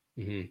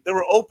 Mm-hmm. There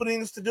were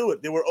openings to do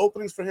it. There were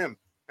openings for him.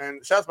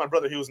 And shout out to my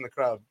brother, he was in the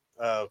crowd.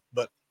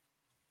 But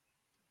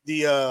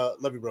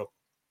love you, bro.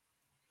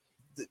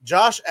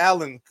 Josh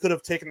Allen could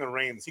have taken the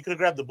reins. He could have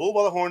grabbed the bull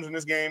by the horns in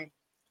this game.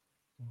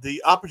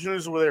 The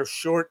opportunities were there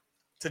short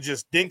to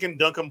just dink and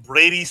dunk him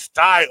Brady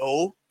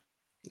style.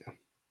 Yeah.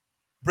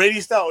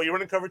 Brady style. Oh, you're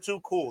running cover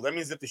 2? Cool. That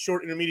means that the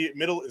short, intermediate,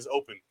 middle is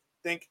open.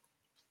 Think,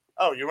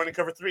 oh, you're running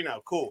cover 3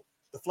 now. Cool.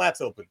 The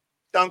flat's open.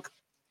 Dunk.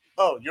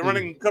 Oh, you're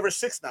running cover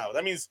 6 now.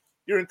 That means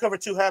you're in cover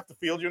 2 half the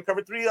field. You're in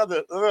cover 3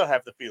 other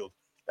half the field.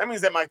 That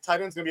means that my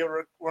tight end's going to be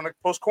able to run a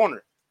post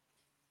corner.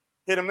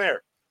 Hit him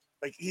there.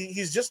 Like,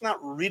 he's just not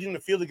reading the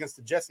field against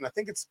the Jets. And I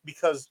think it's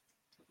because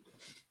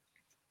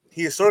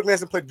he historically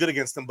hasn't played good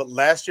against them, but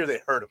last year they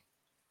hurt him.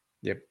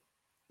 Yep.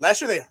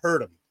 Last year they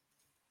hurt him.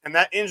 And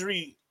that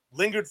injury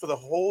lingered for the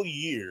whole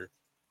year,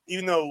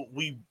 even though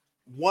we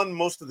won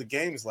most of the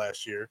games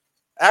last year.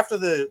 After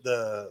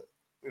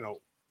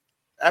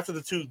after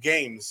the 2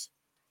 games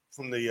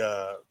from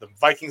the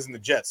Vikings and the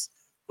Jets,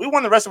 we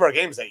won the rest of our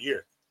games that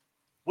year.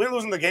 We didn't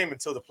lose in the game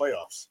until the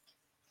playoffs.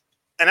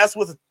 And that's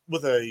with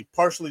a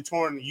partially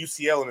torn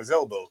UCL in his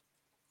elbow.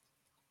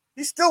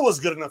 he still was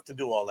good enough to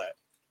do all that.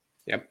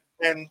 Yep.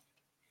 And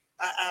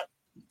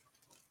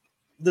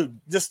dude,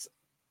 just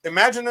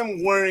imagine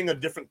them wearing a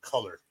different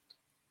color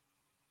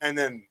and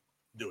then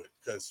do it,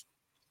 because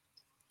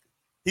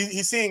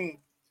he's seeing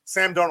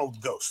Sam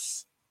Darnold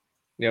ghosts.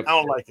 Yep. I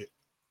don't like it.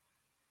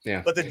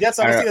 Yeah. But the Jets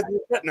obviously have the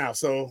threat now,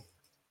 so.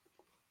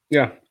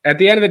 Yeah. At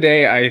the end of the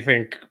day, I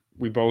think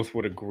we both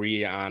would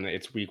agree on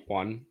it's week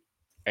 1.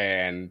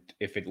 And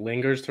if it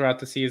lingers throughout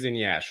the season,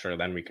 yeah, sure,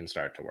 then we can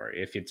start to worry.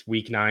 If it's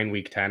week 9,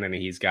 week 10, and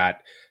he's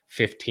got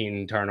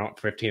 15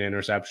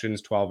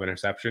 interceptions, 12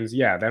 interceptions,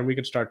 yeah, then we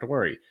could start to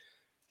worry.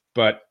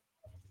 But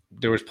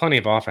there was plenty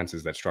of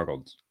offenses that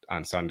struggled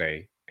on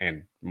Sunday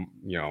and,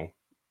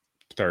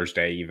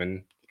 Thursday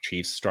even.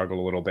 Chiefs struggled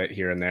a little bit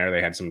here and there.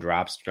 They had some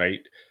drops,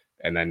 right?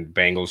 And then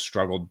Bengals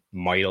struggled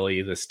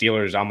mightily. The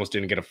Steelers almost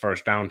didn't get a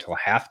first down until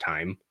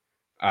halftime.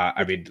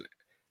 I mean,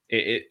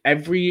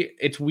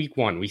 it's week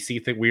 1. We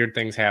see weird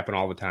things happen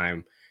all the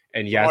time.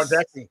 And yes,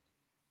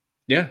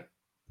 yeah,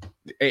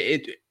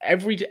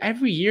 every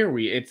year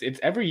it's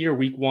every year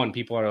week 1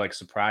 people are like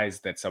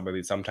surprised that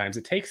sometimes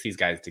it takes these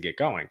guys to get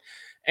going.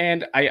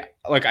 And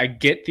I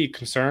get the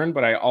concern,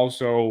 but I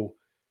also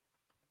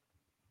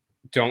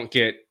don't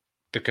get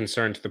the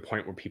concern to the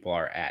point where people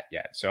are at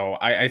yet. So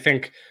I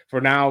think for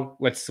now,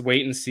 let's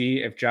wait and see.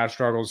 If Josh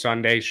struggles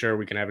Sunday, sure,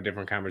 we can have a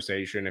different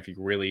conversation. If he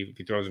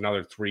throws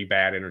another 3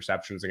 bad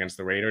interceptions against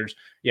the Raiders,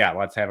 yeah,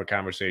 let's have a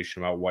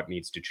conversation about what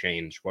needs to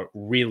change, what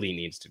really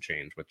needs to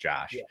change with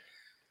Josh. Yeah.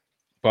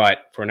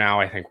 But for now,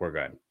 I think we're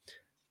good.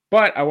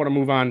 But I want to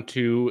move on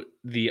to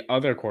the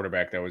other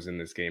quarterback that was in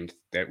this game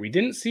that we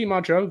didn't see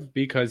much of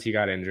because he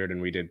got injured,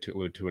 and we did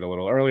allude to it a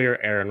little earlier.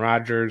 Aaron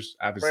Rodgers,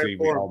 obviously,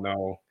 we all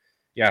know.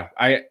 Yeah,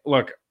 I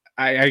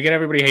get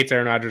everybody hates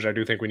Aaron Rodgers. I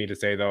do think we need to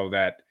say, though,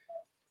 that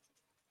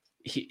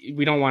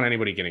we don't want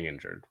anybody getting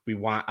injured.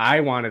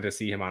 I wanted to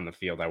see him on the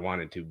field. I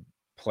wanted to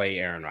play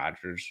Aaron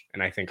Rodgers,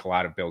 and I think a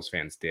lot of Bills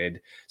fans did.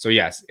 So,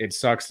 yes, it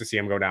sucks to see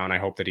him go down. I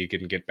hope that he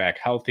can get back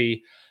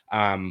healthy.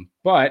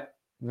 But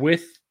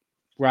with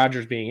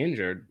Rodgers being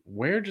injured,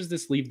 where does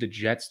this leave the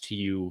Jets to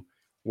you,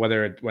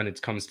 when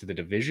it comes to the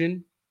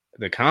division,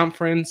 the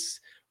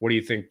conference? What do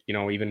you think,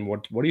 even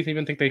what do you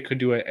even think they could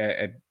do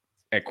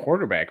at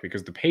quarterback?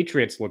 Because the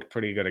Patriots looked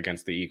pretty good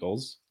against the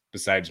Eagles,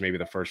 besides maybe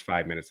the first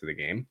 5 minutes of the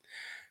game.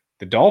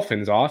 The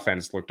Dolphins'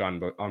 offense looked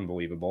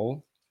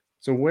unbelievable.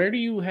 So where do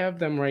you have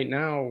them right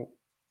now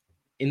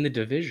in the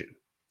division?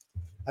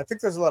 I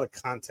think there's a lot of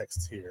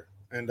context here.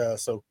 And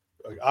so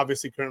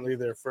obviously currently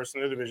they're first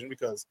in the division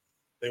because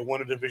they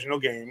won a divisional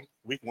game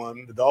week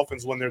 1. The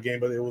Dolphins won their game,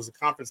 but it was a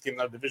conference game,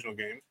 not a divisional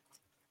game.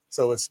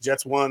 So it's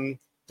Jets 1,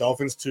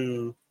 Dolphins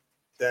 2,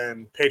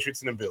 then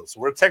Patriots and then Bills.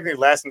 So we're technically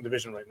last in the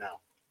division right now.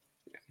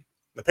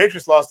 The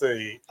Patriots lost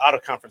a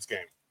out-of-conference game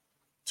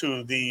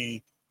to the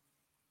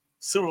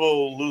Super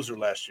Bowl loser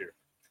last year.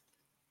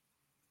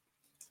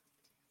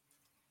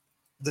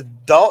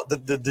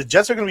 The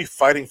Jets are going to be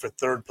fighting for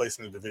third place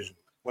in the division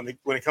when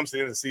it comes to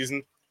the end of the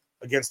season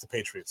against the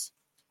Patriots.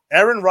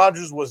 Aaron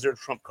Rodgers was their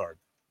trump card.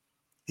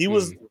 He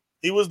was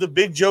the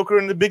big joker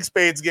in the big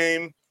spades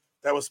game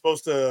that was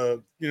supposed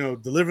to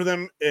deliver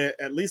them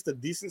at least a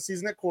decent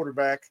season at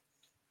quarterback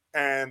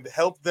and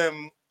help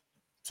them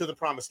to the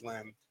promised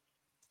land.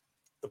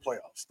 The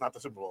playoffs, not the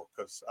Super Bowl,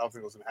 because I don't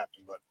think it was going to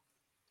happen. But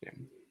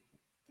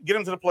get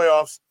them to the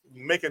playoffs,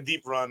 make a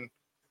deep run,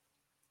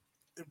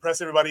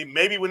 impress everybody,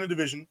 maybe win a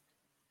division.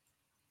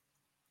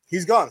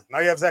 He's gone. Now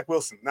you have Zach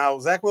Wilson. Now,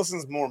 Zach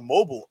Wilson's more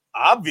mobile,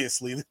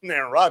 obviously, than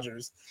Aaron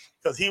Rodgers,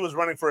 because he was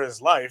running for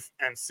his life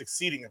and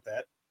succeeding at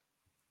that.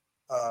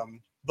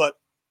 But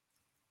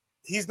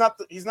he's not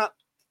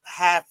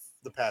half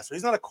the passer.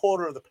 He's not a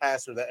quarter of the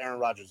passer that Aaron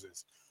Rodgers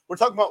is. We're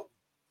talking about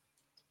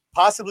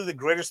possibly the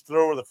greatest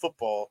thrower of the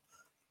football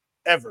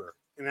ever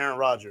in Aaron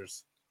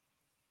Rodgers.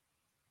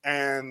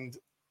 And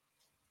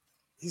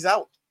he's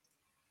out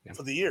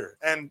for the year.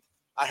 And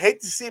I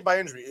hate to see it by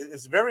injury.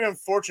 It's very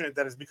unfortunate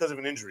that it's because of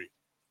an injury.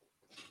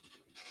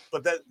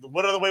 But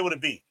what other way would it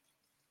be?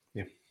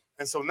 Yeah.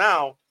 And so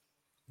now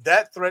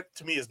that threat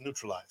to me is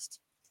neutralized.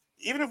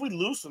 Even if we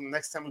lose them the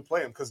next time we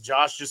play them, because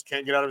Josh just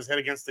can't get out of his head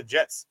against the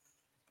Jets.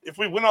 If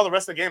we win all the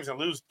rest of the games and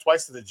lose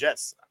twice to the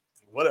Jets,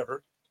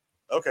 whatever.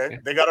 Okay,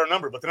 They got our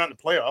number, but they're not in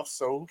the playoffs,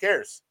 so who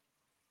cares?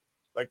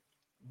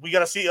 We got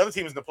to see other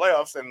teams in the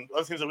playoffs and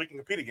other teams that we can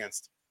compete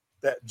against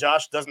that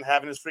Josh doesn't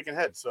have in his freaking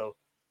head. So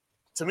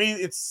to me,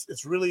 it's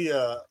really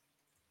a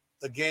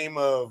game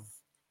of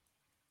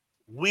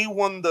they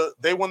won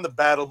the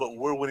battle, but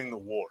we're winning the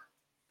war.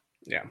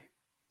 Yeah.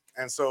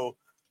 And so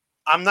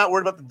I'm not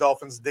worried about the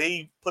Dolphins.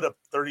 They put up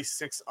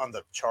 36 on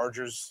the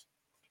Chargers.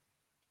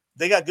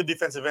 They got good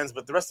defensive ends,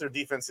 but the rest of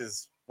their defense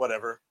is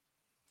whatever.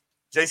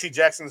 J.C.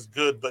 Jackson's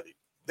good, but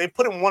they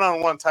put him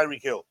one-on-one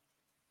Tyreek Hill.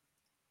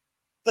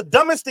 The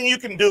dumbest thing you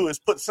can do is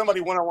put somebody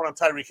one-on-one on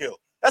Tyreek Hill.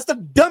 That's the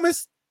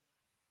dumbest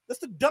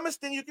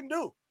thing you can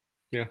do.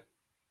 Yeah.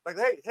 Like,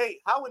 hey,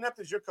 how inept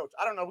is your coach?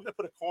 I don't know. We're going to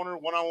put a corner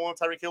one-on-one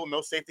Tyreek Hill with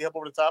no safety help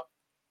over the top.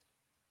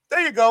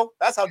 There you go.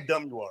 That's how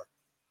dumb you are.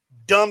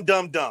 Dumb.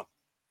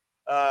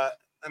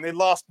 And they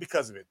lost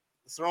because of it.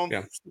 It's their own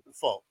stupid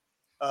fault.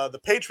 The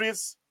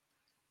Patriots,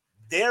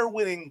 they're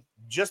winning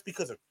just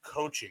because of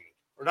coaching,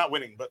 or not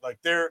winning, but like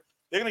they're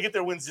going to get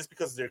their wins just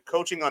because their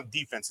coaching on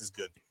defense is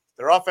good.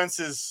 Their offense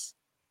is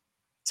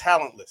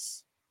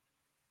talentless.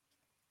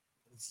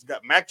 It's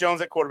got Mac Jones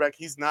at quarterback.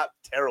 He's not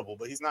terrible,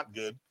 but he's not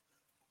good.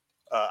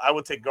 I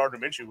would take Gardner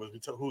Minshew,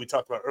 who we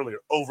talked about earlier,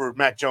 over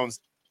Mac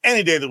Jones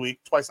any day of the week,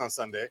 twice on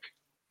Sunday.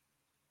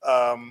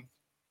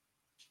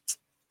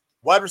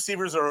 Wide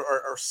receivers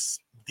are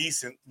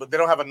decent, but they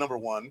don't have a number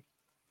one.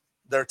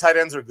 Their tight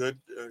ends are good.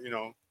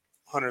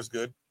 Hunter's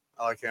good.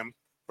 I like him.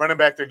 Running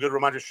back, they're good.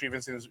 Ramondre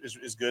Stevenson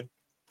is good.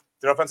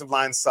 Their offensive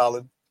line's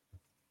solid.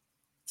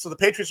 So the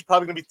Patriots are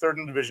probably going to be third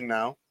in the division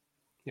now.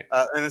 Yeah.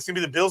 And it's going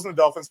to be the Bills and the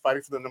Dolphins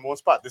fighting for the number one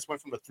spot. This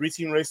went from a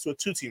 3-team race to a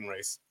 2-team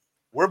race.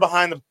 We're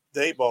behind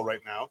the 8 ball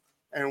right now,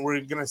 and we're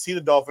going to see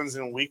the Dolphins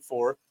in week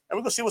 4, and we're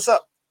going to see what's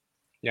up.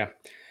 Yeah.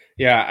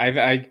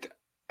 I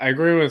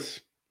agree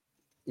with,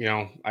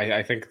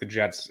 I think the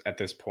Jets at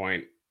this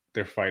point,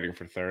 they're fighting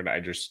for third.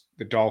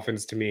 The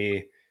Dolphins, to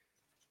me,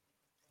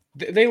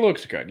 they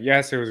looked good.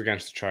 Yes, it was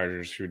against the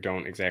Chargers, who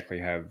don't exactly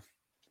have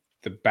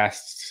the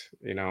best,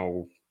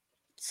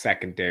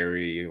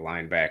 secondary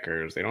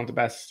linebackers. They don't have the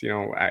best,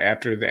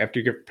 after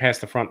you get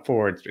past the front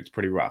four, it's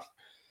pretty rough.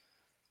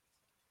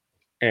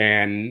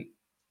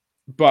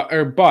 But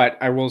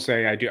I will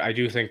say I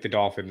do think the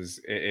Dolphins,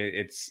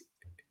 it's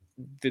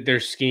their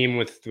scheme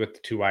with the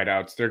 2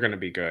 wideouts. They're going to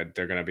be good.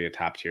 They're going to be a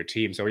top tier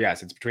team. So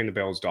yes, it's between the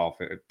Bills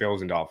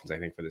and Dolphins, I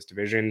think, for this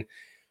division.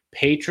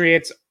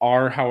 Patriots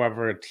are,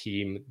 however, a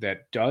team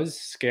that does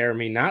scare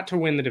me, not to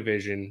win the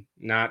division,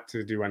 not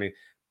to do any,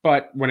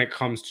 but when it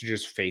comes to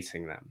just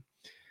facing them.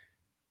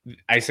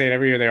 I say it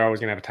every year, they're always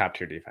going to have a top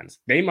tier defense.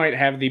 They might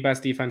have the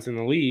best defense in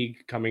the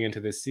league going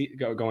into this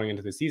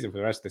season for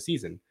the rest of the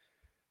season.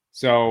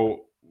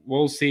 So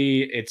we'll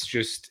see. It's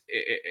just,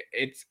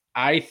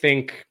 I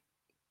think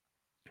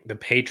the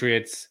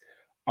Patriots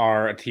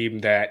are a team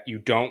that you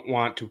don't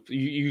want to,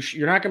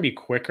 you're not going to be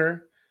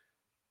quicker,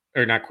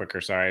 or not quicker.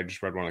 Sorry. I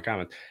just read one of the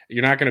comments.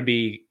 You're not going to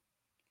be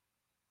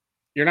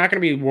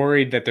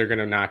worried that they're going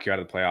to knock you out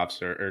of the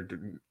playoffs or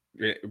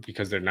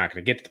because they're not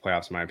going to get to the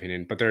playoffs, in my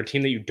opinion, but they're a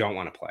team that you don't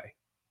want to play.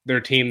 They're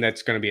a team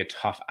that's going to be a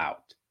tough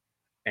out,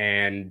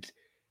 and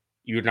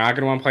you're not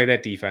going to want to play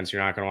that defense.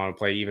 You're not going to want to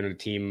play even a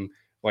team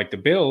like the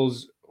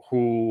Bills,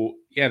 who,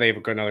 they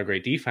have another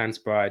great defense,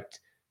 but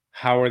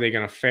how are they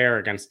going to fare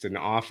against an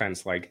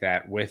offense like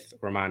that with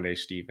Ramondre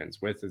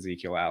Stevens, with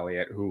Ezekiel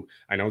Elliott, who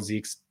I know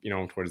Zeke's,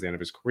 towards the end of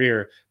his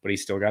career, but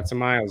he's still got some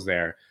miles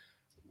there.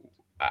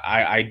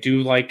 I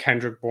do like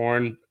Kendrick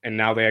Bourne, and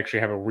now they actually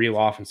have a real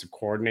offensive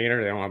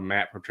coordinator. They don't have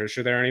Matt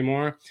Patricia there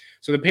anymore.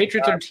 So the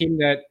Patriots are a team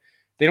that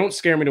they don't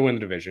scare me to win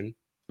the division,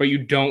 but you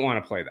don't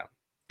want to play them.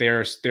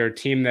 They're a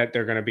team that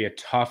they're going to be a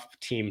tough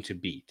team to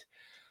beat.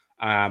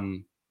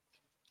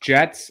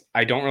 Jets,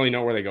 I don't really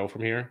know where they go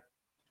from here.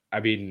 I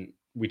mean,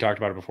 we talked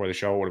about it before the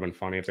show. It would have been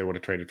funny if they would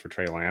have traded for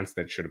Trey Lance.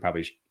 That should have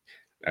probably,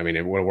 it would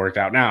have worked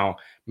out now.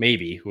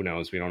 Maybe, who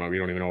knows? We don't know. We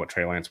don't even know what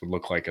Trey Lance would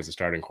look like as a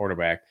starting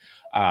quarterback.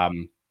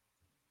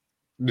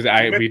 We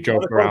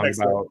joked around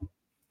about,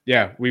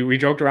 we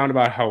joked around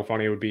about how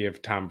funny it would be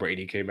if Tom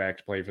Brady came back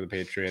to play for the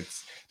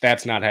Patriots.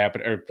 That's not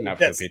happening, or not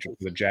for the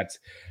Patriots, for the Jets.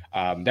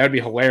 That would be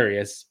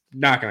hilarious.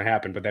 Not going to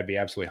happen, but that'd be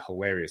absolutely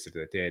hilarious if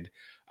it did.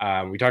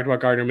 We talked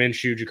about Gardner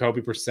Minshew,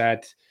 Jacoby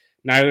Brissett.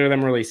 Neither of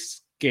them really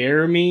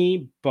scare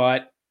me,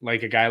 but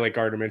like a guy like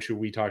Gardner Minshew,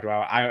 we talked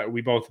about.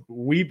 We both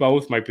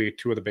might be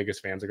 2 of the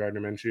biggest fans of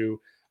Gardner Minshew.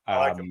 I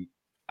like him.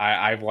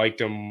 I've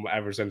liked him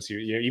ever since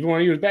even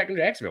when he was back in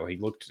Jacksonville.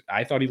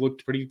 I thought he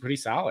looked pretty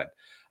solid.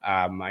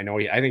 I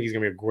think he's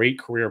gonna be a great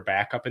career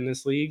backup in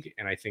this league,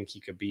 and I think he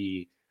could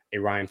be a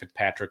Ryan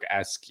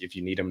Fitzpatrick-esque if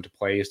you need him to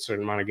play a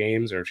certain amount of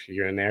games or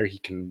here and there. He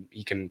can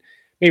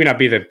maybe not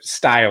be the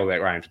style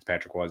that Ryan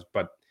Fitzpatrick was,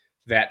 but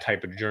that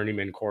type of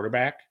journeyman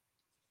quarterback.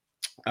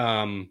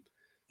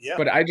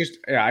 But I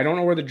don't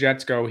know where the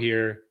Jets go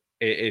here.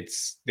 They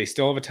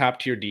still have a top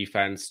tier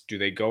defense. Do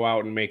they go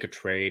out and make a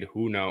trade?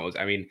 Who knows?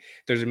 I mean,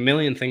 there's a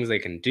million things they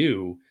can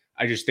do.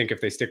 I just think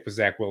if they stick with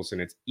Zach Wilson,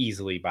 it's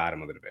easily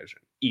bottom of the division.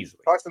 Easily.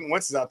 Carson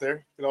Wentz is out there.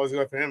 You can always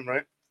go for him,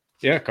 right?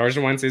 Yeah,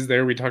 Carson Wentz is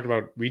there. We talked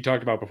about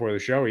before the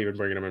show, even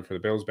bringing him in for the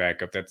Bills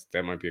backup.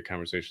 That might be a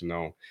conversation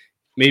though.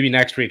 Maybe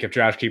next week if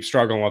Josh keeps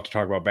struggling, we'll have to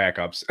talk about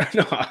backups.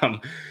 I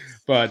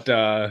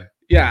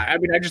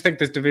just think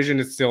this division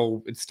is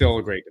still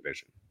a great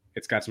division.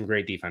 It's got some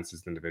great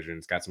defenses in the division.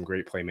 It's got some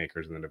great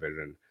playmakers in the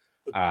division.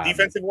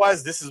 Defensive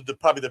wise, this is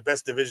probably the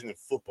best division in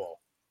football.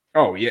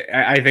 Oh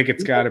yeah, I think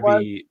it's got to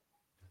be.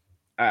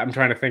 I'm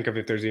trying to think of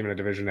if there's even a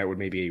division that would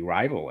maybe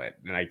rival it,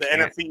 and the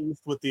NFC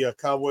East with the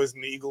Cowboys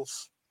and the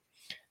Eagles.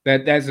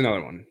 That's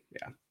another one,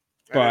 yeah.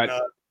 But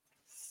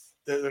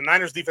the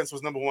Niners defense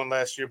was number 1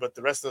 last year, but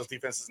the rest of those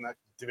defenses in that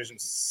division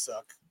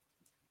suck.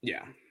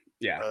 Yeah.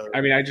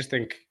 I just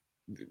think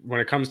when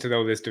it comes to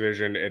this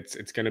division,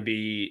 it's going to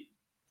be,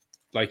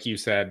 like you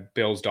said,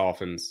 Bills,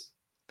 Dolphins.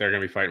 They're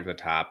going to be fighting for the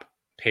top.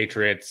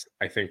 Patriots,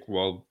 I think,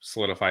 will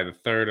solidify the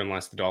third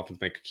unless the Dolphins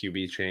make a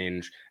QB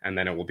change, and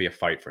then it will be a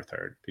fight for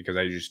third because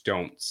I just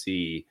don't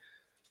see.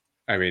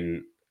 I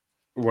mean,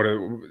 what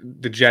are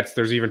the Jets?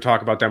 There's even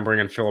talk about them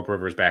bringing Phillip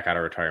Rivers back out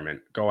of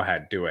retirement. Go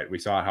ahead, do it. We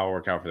saw how it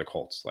worked out for the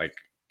Colts. Like,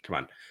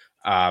 come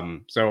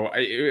on. So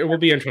it will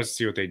be interesting to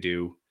see what they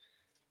do.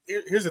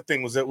 Here's the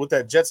thing: was that with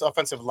that Jets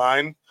offensive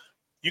line,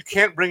 you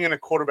can't bring in a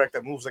quarterback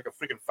that moves like a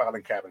freaking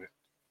filing cabinet.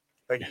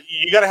 Like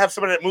you got to have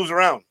somebody that moves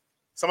around,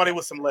 somebody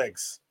with some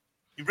legs.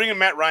 You bring in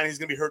Matt Ryan, he's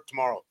gonna be hurt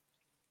tomorrow.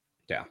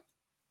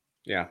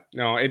 Yeah.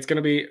 No, it's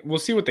gonna be. We'll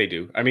see what they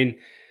do. I mean,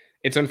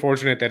 it's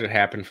unfortunate that it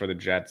happened for the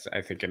Jets.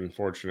 I think,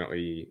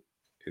 unfortunately,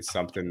 is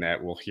something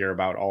that we'll hear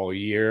about all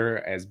year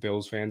as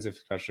Bills fans,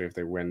 especially if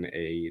they win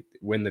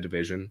the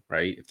division.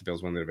 Right? If the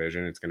Bills win the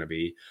division, it's going to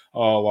be,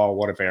 oh well,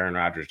 what if Aaron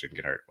Rodgers didn't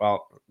get hurt?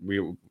 Well, we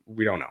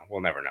don't know.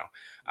 We'll never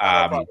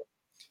know.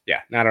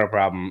 Yeah, not our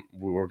problem.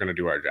 We're going to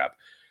do our job.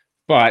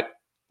 But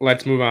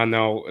let's move on,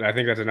 though. I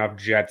think that's enough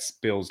Jets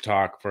Bills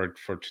talk for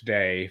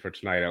today, for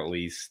tonight at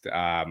least.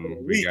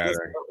 We got.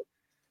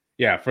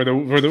 Yeah, for the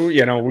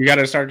we got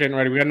to start getting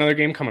ready. We got another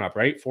game coming up,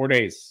 right? 4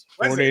 days.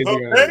 4 days.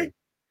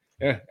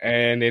 Yeah,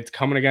 and it's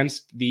coming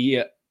against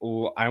I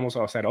almost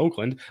said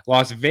Oakland,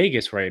 Las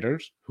Vegas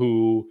Raiders,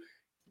 who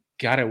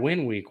got to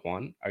win week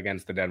 1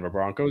 against the Denver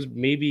Broncos.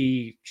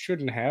 Maybe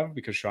shouldn't have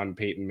because Sean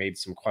Payton made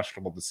some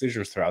questionable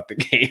decisions throughout the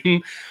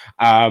game.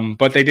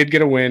 But they did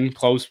get a win,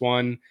 close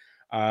one.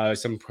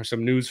 Some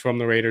news from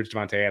the Raiders.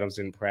 Davante Adams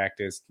didn't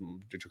practice.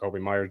 Jacoby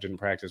Myers didn't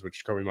practice, which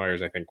Jacoby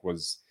Myers, I think,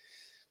 was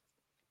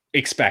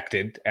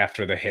expected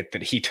after the hit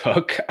that he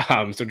took.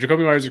 So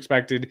Jacoby Myers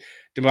expected.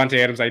 Davante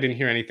Adams, I didn't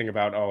hear anything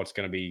about, it's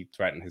going to be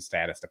threaten his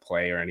status to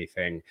play or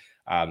anything.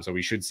 So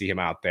we should see him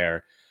out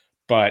there.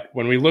 But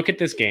when we look at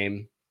this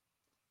game,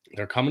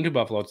 they're coming to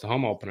Buffalo. It's the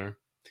home opener.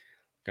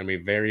 Going to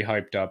be very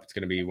hyped up. It's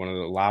going to be one of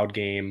the loud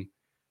game.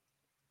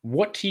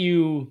 What to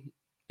you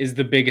is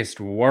the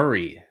biggest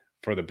worry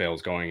for the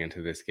Bills going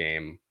into this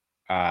game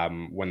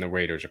when the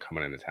Raiders are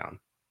coming into town?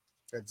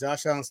 That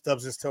Josh Allen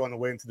stubs his toe on the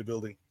way into the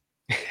building.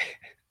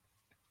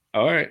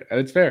 All right,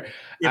 that's fair.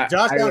 If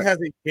Josh Allen has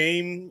a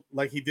game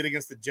like he did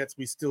against the Jets,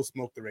 we still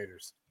smoke the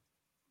Raiders.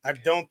 I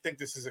don't think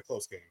this is a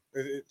close game.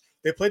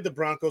 They played the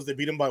Broncos. They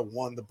beat them by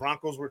 1. The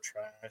Broncos were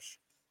trash.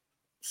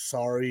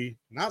 Sorry,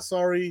 not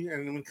sorry.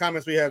 And in the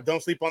comments we have,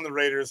 don't sleep on the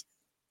Raiders.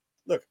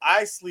 Look,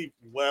 I sleep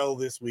well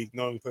this week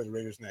knowing we play the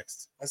Raiders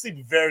next. I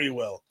sleep very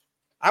well.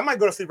 I might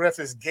go to sleep right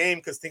after this game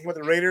because thinking about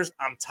the Raiders,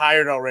 I'm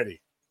tired already.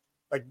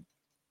 Like,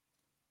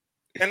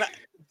 and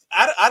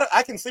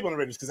I can sleep on the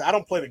Raiders because I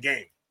don't play the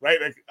game. Right?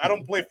 Like, I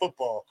don't play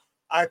football.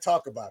 I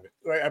talk about it.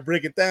 Right? I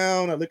break it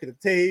down. I look at the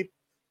tape.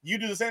 You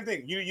do the same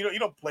thing. You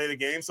don't play the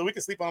game, so we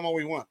can sleep on them all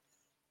we want.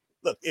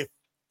 Look, if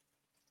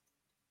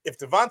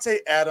Davante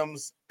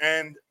Adams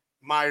and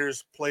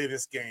Myers play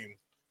this game,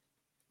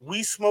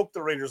 we smoke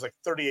the Raiders like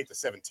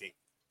 38-17.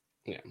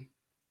 Yeah.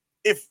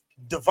 If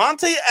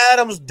Davante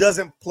Adams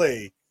doesn't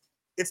play,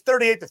 it's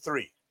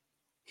 38-3.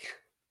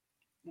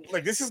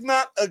 Like, this is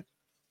not a.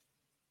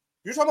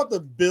 You're talking about the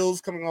Bills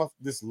coming off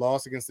this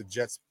loss against the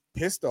Jets,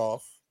 pissed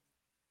off,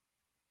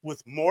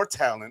 with more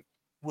talent,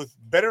 with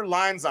better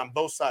lines on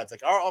both sides.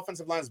 Like, our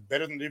offensive line is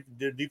better than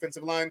their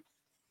defensive line.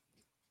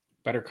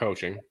 Better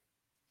coaching.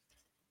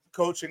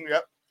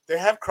 Yep. They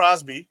have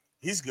Crosby.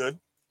 He's good.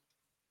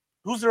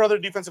 Who's their other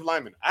defensive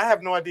lineman? I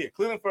have no idea.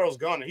 Cleveland Farrell's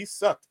gone, and he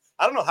sucked.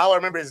 I don't know how I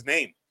remember his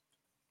name.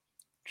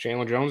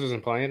 Chandler Jones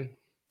isn't playing.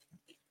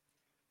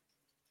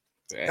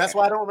 That's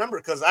why I don't remember,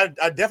 because I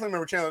definitely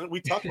remember Chandler.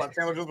 We talked about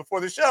Chandler Jones before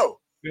the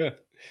show. Yeah.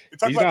 We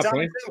talked about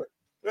Chandler.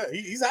 Yeah,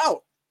 he's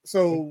out.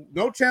 So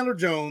no Chandler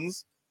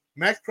Jones.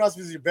 Max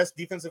Crosby is your best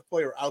defensive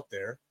player out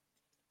there.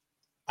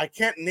 I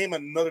can't name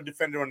another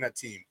defender on that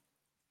team.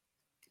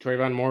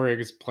 Trayvon Moehrig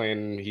is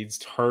playing.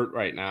 He's hurt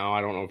right now.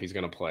 I don't know if he's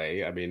going to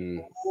play. I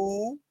mean,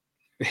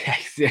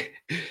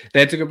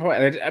 that's a good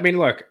point. I mean,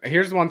 look,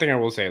 here's the one thing I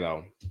will say,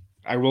 though.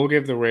 I will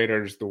give the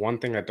Raiders the one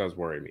thing that does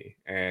worry me,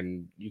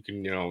 and you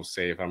can,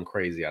 say if I'm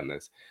crazy on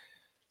this.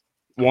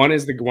 One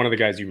is one of the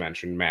guys you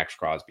mentioned, Max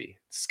Crosby.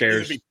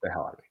 Scares the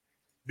hell out of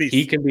me.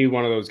 He can be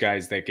one of those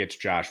guys that gets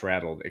Josh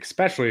rattled,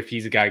 especially if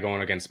he's a guy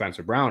going against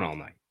Spencer Brown all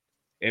night.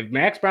 If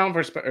Max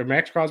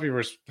Crosby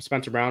versus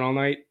Spencer Brown all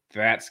night,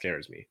 that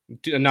scares me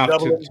enough to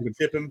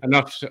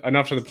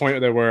the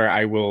point where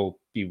I will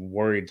be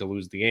worried to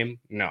lose the game.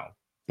 No,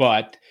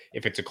 but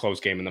if it's a close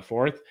game in the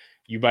fourth,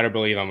 you better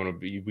believe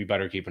we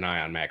better keep an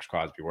eye on Max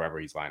Crosby wherever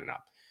he's lining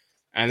up.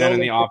 And then in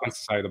the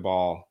offensive side of the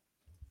ball,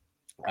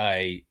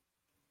 I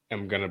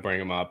am going to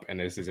bring him up, and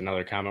this is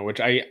another comment, which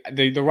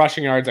the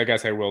rushing yards, I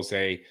guess I will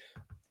say,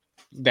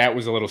 that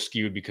was a little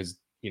skewed because,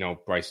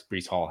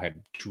 Breece Hall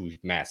had 2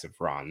 massive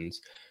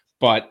runs.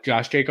 But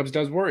Josh Jacobs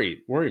does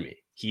worry me.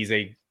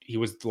 He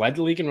was led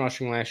the league in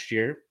rushing last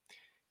year.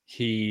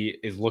 He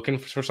is looking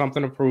for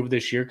something to prove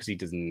this year because he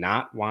does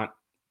not want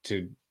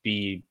to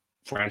be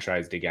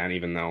franchised again,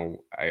 even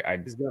though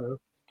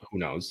who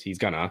knows? He's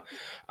gonna.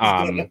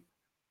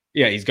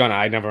 Yeah, he's gonna.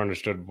 I never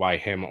understood why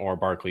him or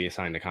Barkley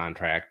signed a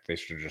contract. They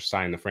should just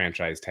sign the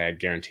franchise tag,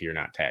 guarantee you're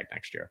not tagged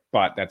next year.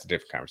 But that's a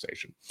different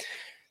conversation.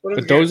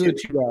 But those are the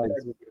two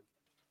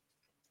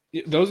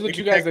guys. Those are the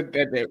two guys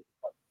that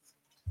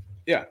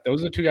yeah, those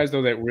are the two guys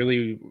though that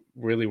really,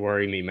 really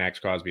worry me: Max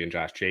Crosby and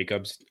Josh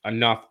Jacobs.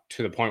 Enough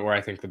to the point where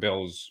I think the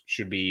Bills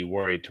should be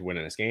worried to win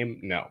in this game.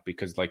 No,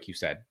 because like you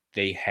said,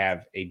 they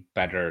have a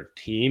better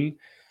team.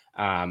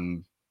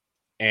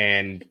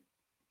 And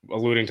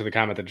alluding to the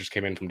comment that just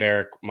came in from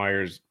Derek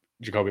Myers,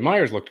 Jacoby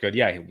Myers looked good.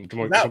 Yeah,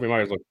 Jacoby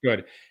Myers looked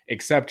good,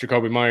 except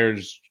Jacoby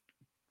Myers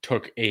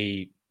took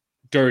a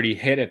dirty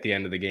hit at the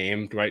end of the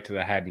game right to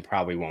the head and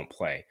probably won't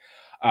play.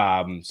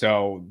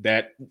 So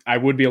that I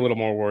would be a little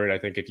more worried, I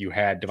think, if you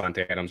had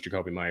Devontae Adams,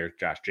 Jacoby Myers,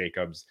 Josh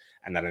Jacobs,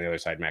 and then on the other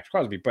side, Max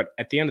Crosby. But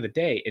at the end of the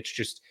day, it's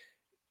just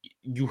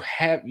you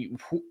have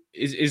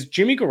is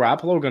Jimmy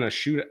Garoppolo going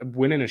to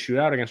win in a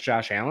shootout against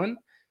Josh Allen?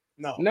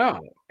 No.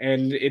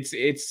 And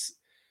it's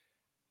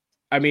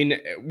I mean,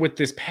 with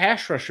this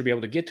pass rush to be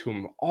able to get to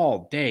him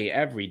all day,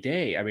 every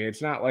day. I mean,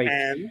 it's not like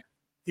and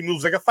he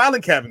moves like a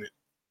filing cabinet.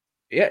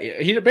 Yeah,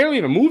 he barely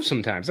even moves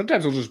sometimes.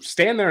 Sometimes he'll just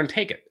stand there and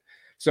take it.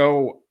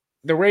 So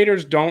the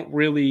Raiders don't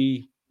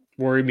really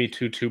worry me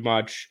too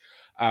much.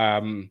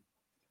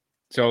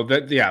 So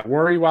that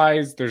worry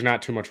wise, there's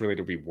not too much really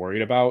to be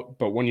worried about.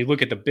 But when you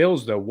look at the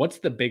Bills, though, what's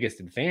the biggest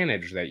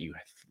advantage that you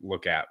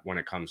look at when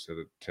it comes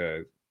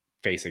to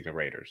facing the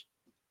Raiders?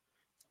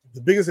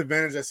 The biggest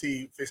advantage I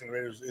see facing the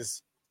Raiders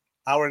is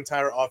our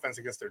entire offense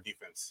against their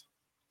defense.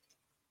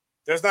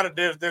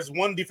 There's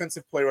one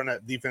defensive player on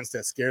that defense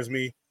that scares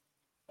me.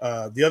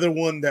 The other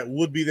one that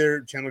would be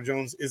there, Chandler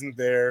Jones, isn't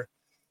there.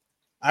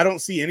 I don't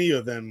see any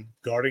of them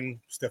guarding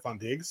Stephon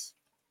Diggs.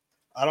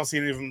 I don't see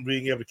any of them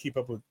being able to keep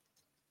up with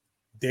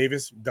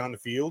Davis down the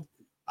field.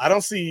 I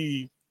don't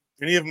see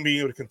any of them being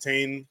able to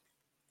contain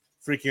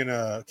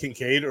freaking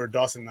Kincaid or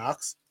Dawson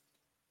Knox.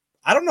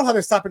 I don't know how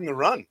they're stopping the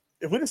run.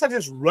 If we decide to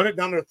just run it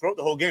down their throat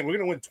the whole game, we're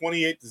going to win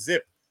 28-0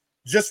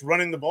 just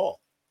running the ball.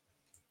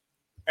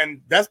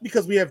 And that's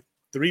because we have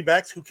three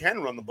backs who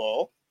can run the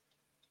ball.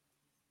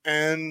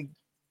 And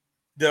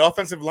the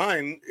offensive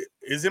line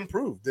is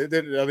improved. Are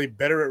they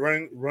better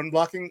at run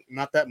blocking?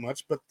 Not that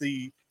much, but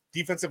the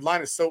defensive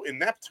line is so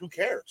inept. Who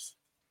cares?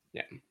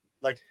 Yeah.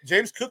 Like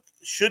James Cook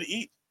should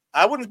eat.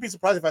 I wouldn't be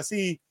surprised if I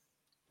see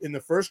in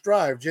the first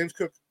drive James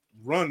Cook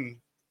run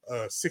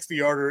a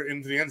 60-yarder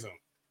into the end zone.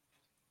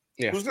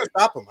 Yeah. Who's going to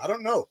stop him? I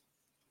don't know.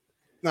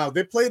 Now,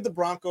 they played the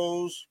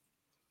Broncos.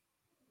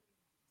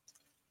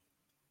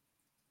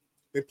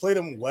 They played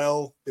them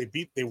well. They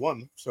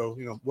won. So,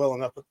 well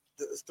enough. But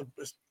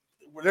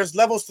there's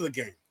levels to the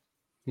game.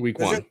 Week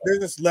one. There's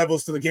just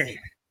levels to the game.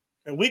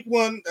 And week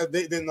one,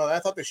 I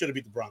thought they should have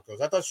beat the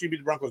Broncos. I thought she beat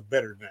the Broncos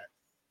better than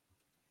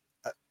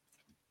that.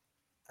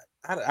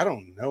 I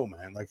don't know,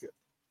 man. Like,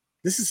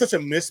 this is such a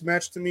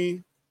mismatch to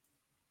me.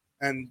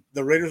 And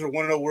the Raiders are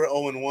 1-0. We're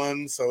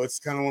 0-1. So it's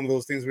kind of one of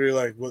those things where you're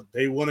like, well,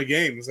 they won a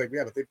game. It's like,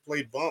 yeah, but they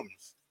played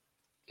bums.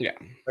 Yeah.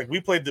 Like,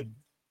 we played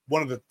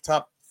one of the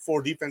top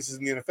 4 defenses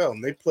in the NFL,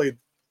 and they played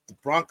the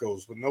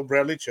Broncos with no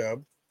Bradley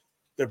Chubb.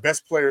 Their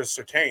best player is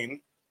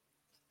Surtain,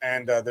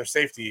 and their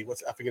safety,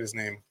 I forget his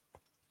name.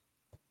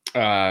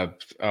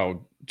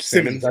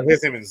 Simmons. Isaiah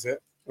Simmons.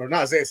 Or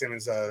not Isaiah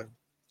Simmons.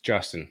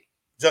 Justin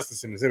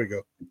Simmons. There we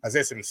go.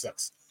 Isaiah Simmons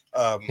sucks.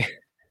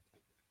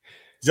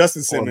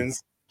 Justin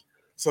Simmons.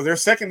 So their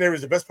secondary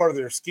is the best part of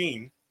their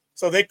scheme.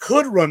 So they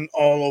could run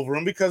all over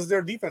them because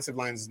their defensive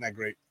line isn't that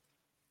great.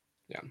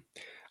 Yeah.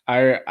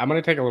 I'm going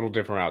to take a little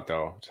different route,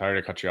 though. Sorry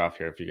to cut you off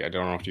here. I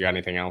don't know if you got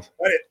anything else.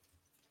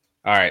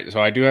 All right. So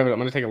I'm going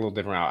to take a little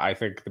different route. I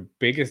think the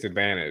biggest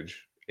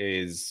advantage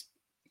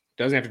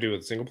doesn't have to do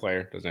with a single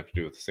player. Doesn't have to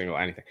do with a single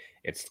anything.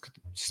 It's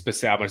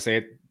specific. I'm going to say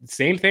it.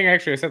 Same thing,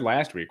 actually, I said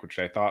last week, which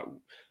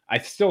I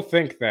still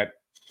think that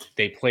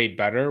they played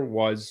better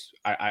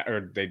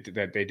they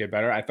did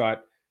better. I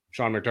thought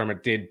Sean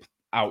McDermott did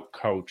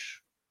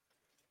out-coach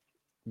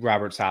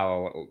Robert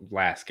Saleh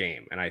last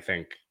game. And I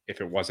think if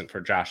it wasn't for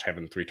Josh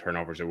having 3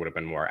 turnovers, it would have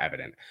been more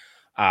evident.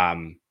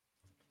 And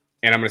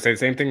I'm going to say the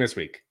same thing this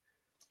week.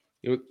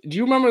 Do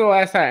you remember the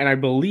last time? And I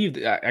believe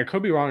I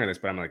could be wrong on this,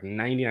 but I'm like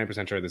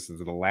 99% sure this is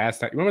the last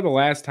time. You remember the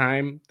last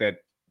time that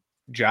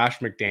Josh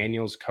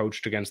McDaniels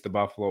coached against the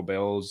Buffalo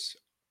Bills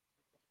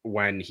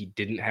when he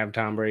didn't have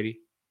Tom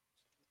Brady?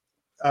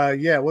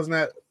 Yeah, wasn't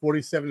that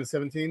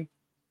 47-17?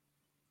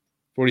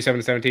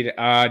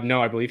 47-17.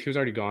 No, I believe he was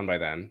already gone by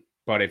then.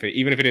 But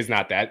even if it is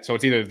not that, so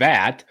it's either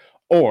that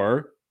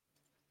or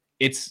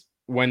it's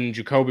when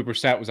Jacoby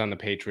Brissett was on the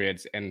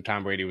Patriots and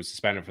Tom Brady was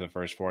suspended for the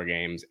first 4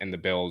 games and the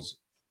Bills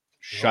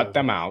shut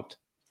them out.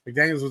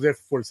 McDaniels was there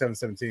for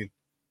 47-17.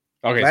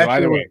 Okay, so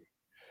either way.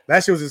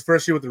 Last year was his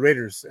first year with the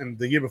Raiders, and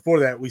the year before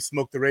that, we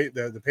smoked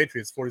the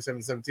Patriots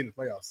 47-17 in the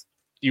playoffs.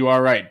 You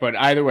are right, but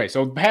either way.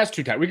 So the past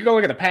 2 times, we could go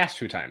look at the past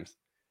 2 times.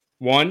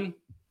 One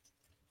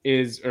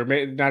is, or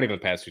maybe not even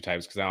the past 2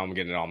 times, because now I'm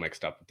getting it all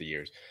mixed up with the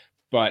years.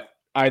 But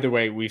either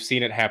way, we've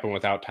seen it happen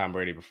without Tom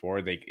Brady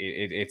before.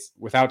 It's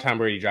without Tom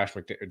Brady. Josh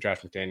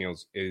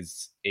McDaniels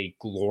is a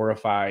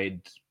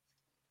glorified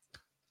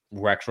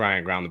Rex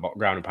Ryan ground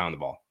and pound the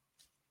ball.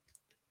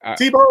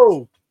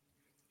 Tebow.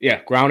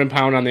 Yeah, ground and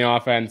pound on the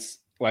offense.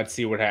 Let's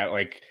see what happens.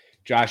 Like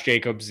Josh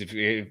Jacobs, if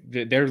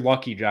they're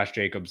lucky, Josh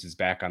Jacobs is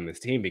back on this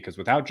team, because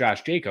without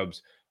Josh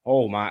Jacobs,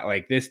 oh my,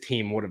 like this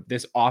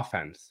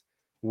offense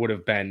would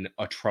have been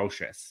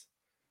atrocious.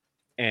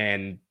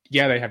 And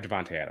yeah, they have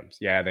Devontae Adams.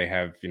 Yeah, they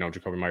have,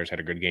 Jacoby Myers had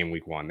a good game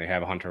week 1. They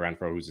have Hunter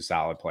Renfrow, who's a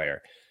solid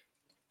player.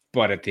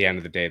 But at the end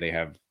of the day, they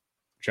have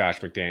Josh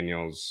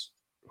McDaniels,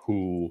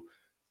 who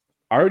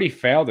already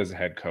failed as a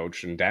head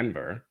coach in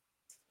Denver.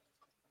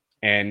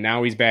 And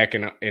now he's back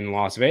in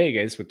Las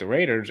Vegas with the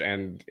Raiders,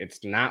 and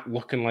it's not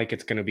looking like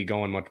it's going to be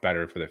going much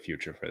better for the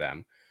future for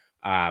them.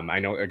 I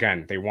know,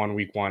 again, they won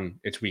week 1.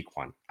 It's week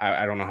 1.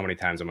 I don't know how many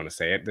times I'm going to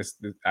say it.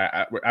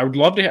 I would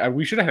love to.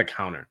 We should have had a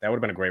counter. That would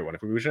have been a great one.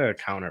 If we should have had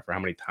a counter for how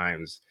many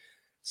times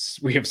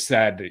we have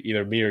said,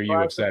 either me or you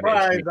have said.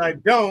 I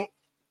don't.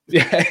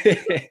 Yeah.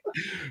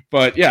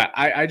 But yeah,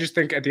 I just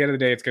think at the end of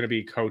the day, it's going to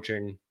be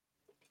coaching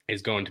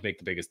is going to make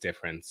the biggest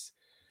difference.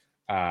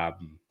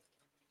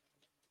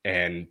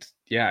 And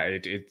yeah,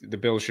 the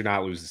Bills should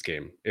not lose this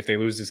game. If they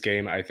lose this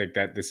game, I think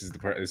that this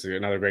is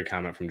another great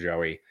comment from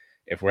Joey.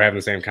 If we're having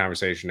the same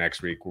conversation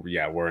next week,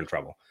 we're in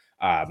trouble.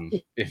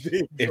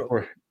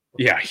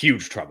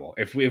 Huge trouble.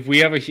 If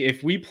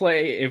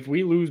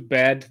we lose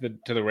bad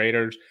to the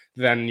Raiders,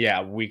 then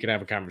yeah, we can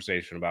have a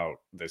conversation about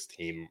this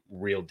team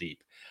real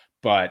deep.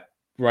 But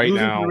losing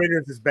now, the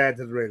Raiders is bad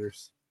to the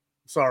Raiders.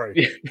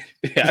 Sorry.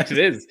 Yeah, it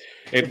is.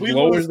 It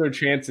lowers their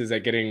chances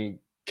at getting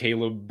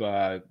Caleb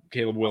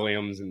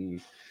Williams,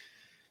 and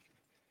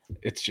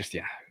it's just,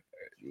 yeah.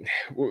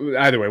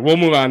 Either way, we'll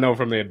move on though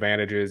from the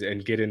advantages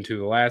and get into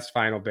the last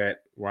final bit.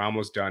 We're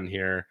almost done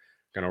here.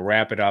 Gonna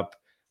wrap it up.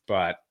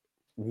 But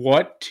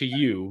what to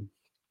you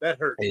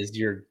is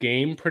your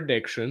game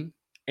prediction?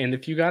 And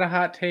if you got a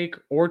hot take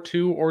or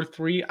 2 or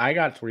 3, I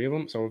got 3 of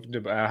them. So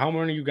how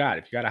many you got?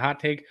 If you got a hot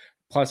take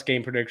plus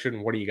game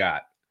prediction, what do you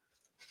got?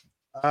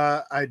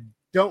 I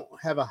don't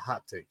have a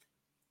hot take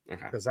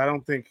because I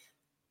don't think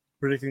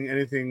predicting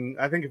anything.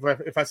 I think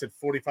if I said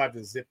 45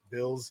 to zip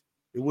Bills,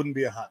 it wouldn't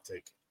be a hot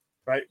take,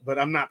 right? But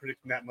I'm not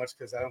predicting that much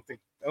because I don't think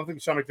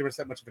Sean McDermott's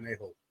that much of an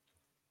a-hole.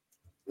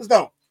 Just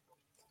don't.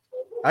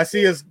 I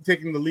see us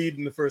taking the lead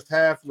in the first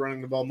half,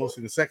 running the ball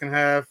mostly in the second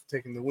half,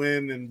 taking the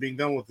win and being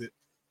done with it.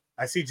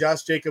 I see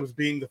Josh Jacobs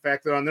being the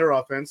factor on their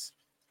offense.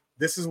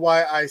 This is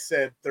why I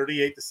said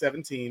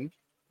 38-17,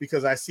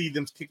 because I see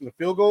them kicking the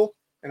field goal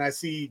and I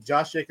see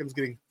Josh Jacobs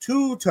getting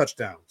 2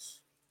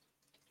 touchdowns.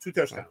 2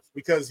 touchdowns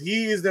because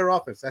he is their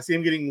offense. I see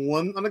him getting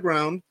 1 on the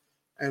ground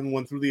and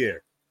 1 through the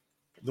air.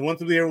 The 1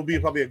 through the air will be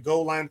probably a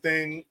goal line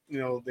thing.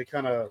 They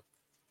kind of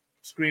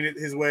screen it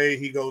his way.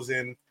 He goes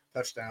in,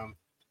 touchdown.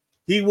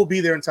 He will be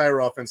their entire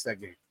offense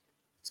that game.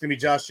 It's going to be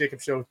Josh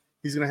Jacobs' show.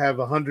 He's going to have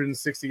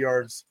 160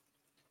 yards,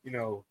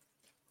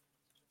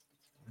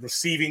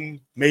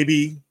 receiving,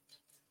 maybe.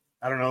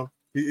 I don't know.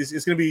 It's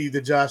going to be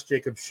the Josh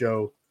Jacobs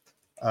show.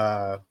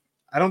 I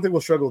don't think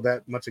we'll struggle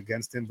that much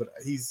against him, but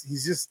he's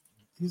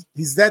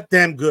that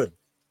damn good.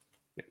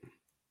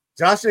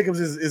 Josh Jacobs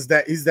is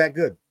that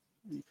good.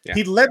 Yeah.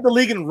 He led the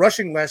league in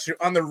rushing last year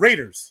on the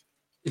Raiders.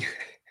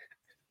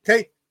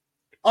 Okay?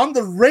 On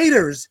the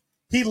Raiders,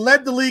 he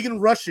led the league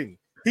in rushing.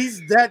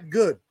 He's that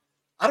good.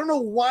 I don't know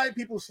why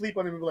people sleep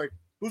on him and be like,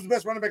 who's the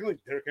best running back in the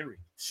league? Derrick Henry.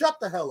 Shut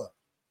the hell up.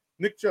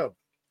 Nick Chubb.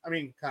 I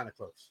mean, kind of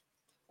close.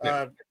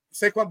 Yeah.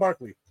 Saquon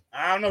Barkley.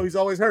 I don't know. He's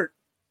always hurt.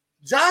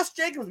 Josh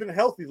Jacobs has been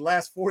healthy the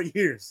last 4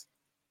 years.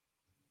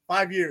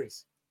 5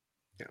 years.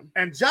 Yeah.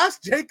 And Josh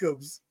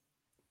Jacobs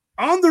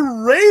on the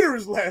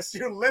Raiders last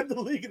year led the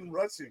league in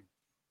rushing.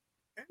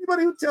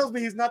 Anybody who tells me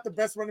he's not the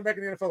best running back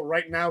in the NFL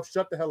right now,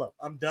 shut the hell up.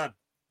 I'm done.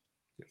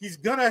 He's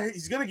gonna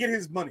get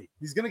his money.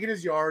 He's gonna get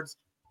his yards.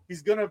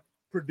 He's gonna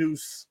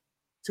produce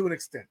to an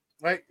extent,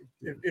 right?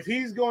 If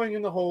he's going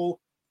in the hole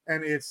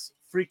and it's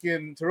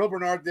freaking Terrell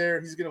Bernard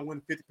there, he's gonna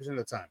win 50% of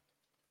the time.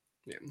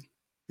 Yeah.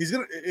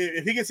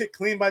 If he gets hit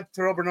clean by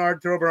Terrell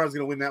Bernard's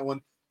gonna win that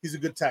one. He's a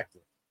good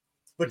tackler.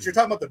 But you're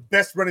talking about the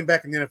best running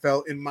back in the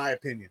NFL, in my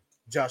opinion,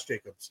 Josh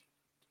Jacobs.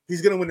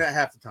 He's gonna win that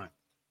half the time.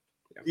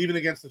 Yeah. Even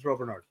against Terrell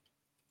Bernard,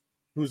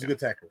 who's a good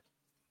tackler.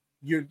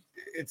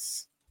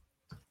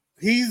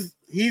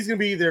 He's going to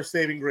be their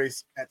saving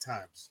grace at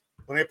times.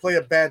 When they play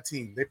a bad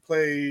team, they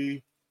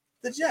play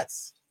the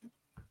Jets.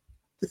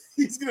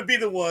 He's going to be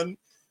the one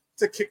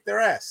to kick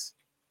their ass.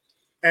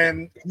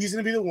 And he's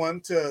going to be the one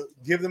to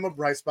give them a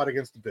bright spot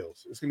against the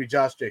Bills. It's going to be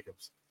Josh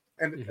Jacobs.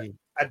 And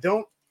I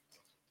don't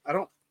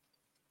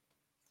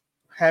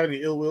have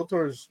any ill will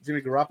towards Jimmy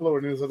Garoppolo or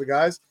any of those other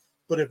guys.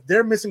 But if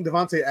they're missing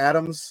Devontae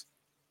Adams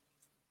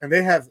and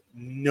they have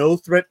no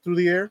threat through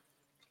the air,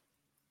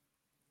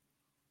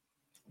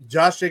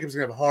 Josh Jacobs is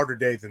going to have a harder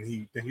day than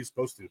he's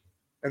supposed to.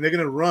 And they're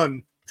going to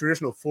run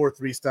traditional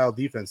 4-3 style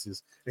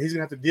defenses. And he's going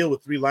to have to deal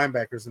with 3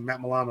 linebackers and Matt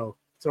Milano,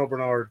 Terrell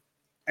Bernard,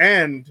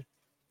 and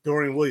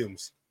Dorian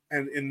Williams.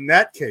 And in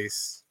that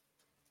case,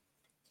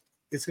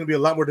 it's going to be a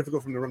lot more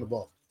difficult for him to run the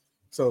ball.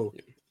 So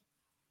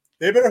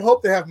they better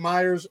hope they have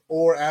Myers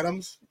or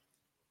Adams.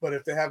 But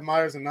if they have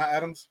Myers and not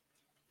Adams,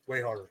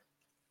 way harder.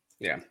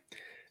 Yeah.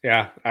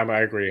 Yeah,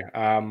 I agree.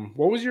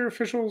 What was your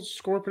official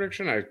score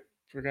prediction? I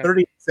forgot.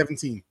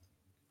 38-17.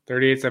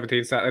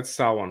 38-17. That's a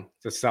solid one.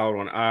 It's a solid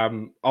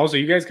one. Also,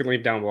 you guys can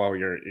leave down below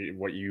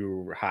what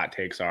your hot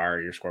takes are,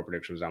 your score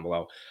predictions down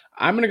below.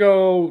 I'm gonna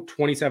go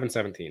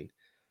 27-17.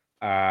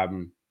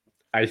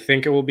 I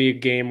think it will be a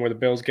game where the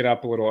Bills get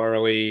up a little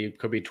early.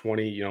 Could be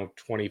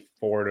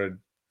 24-3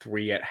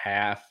 at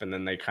half, and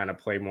then they kind of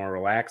play more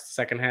relaxed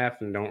second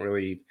half and don't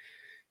really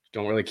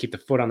keep the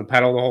foot on the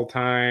pedal the whole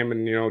time,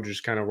 and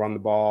just kind of run the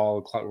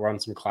ball, run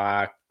some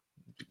clock.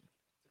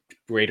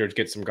 Raiders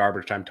get some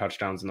garbage time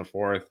touchdowns in the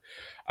fourth.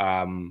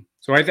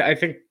 So I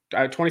think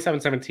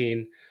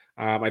 27-17.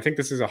 I think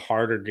this is a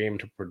harder game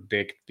to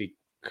predict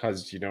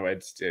because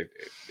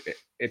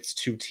it's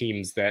two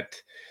teams that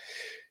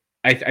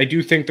I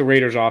do think the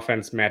Raiders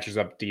offense matches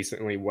up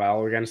decently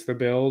well against the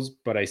Bills,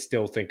 but I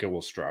still think it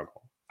will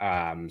struggle.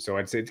 So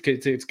it's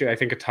I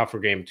think a tougher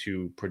game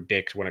to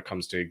predict when it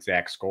comes to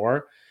exact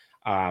score.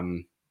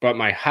 But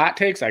my hot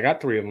takes, I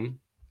got 3 of them.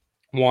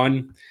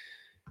 One,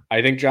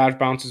 I think Josh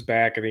bounces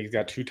back. I think he's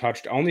got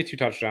only 2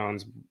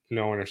 touchdowns,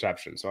 no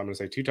interceptions. So I'm going to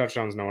say 2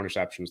 touchdowns, no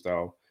interceptions,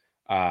 though.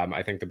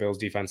 I think the Bills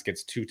defense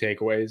gets 2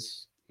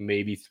 takeaways,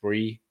 maybe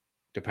 3,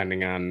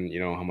 depending on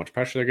how much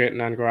pressure they're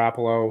getting on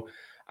Garoppolo.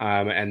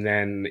 And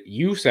then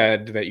you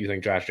said that you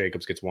think Josh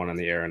Jacobs gets 1 on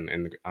the air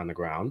and on the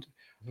ground.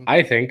 Mm-hmm.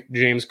 I think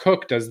James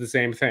Cook does the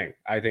same thing.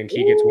 I think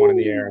he gets 1 in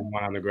the air and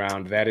 1 on the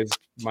ground. That is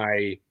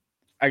my,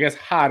 I guess,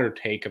 hotter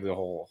take of the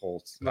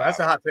whole. No, that's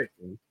a hot take.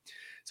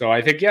 So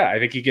I think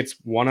he gets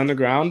 1 on the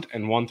ground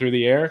and 1 through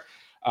the air.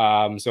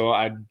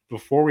 So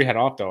before we head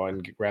off though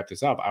and wrap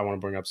this up, I want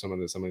to bring up some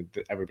of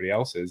everybody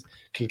else's.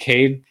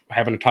 Kincaid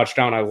having a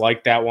touchdown. I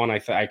like that one. I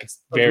could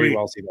very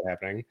well see that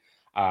happening.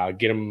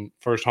 Get him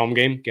first home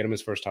game. Get him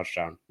his first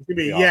touchdown. It's gonna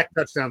be a yak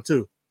touchdown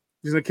too.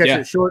 He's gonna catch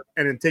it short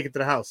and then take it to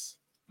the house.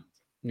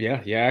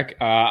 Yeah, yak.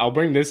 I'll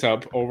bring this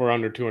up. Over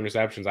under 2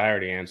 interceptions. I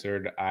already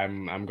answered.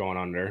 I'm going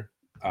under.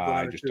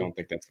 I just don't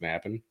think that's gonna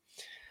happen.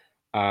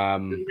 There's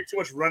gonna be too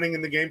much running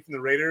in the game from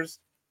the Raiders,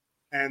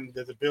 and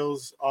the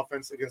Bills'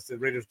 offense against the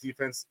Raiders'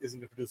 defense isn't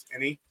going to produce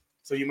any.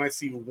 So you might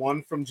see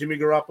 1 from Jimmy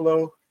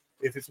Garoppolo.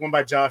 If it's 1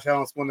 by Josh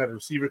Allen, it's 1 that a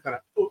receiver kind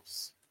of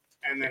oops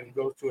and then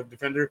goes to a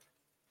defender.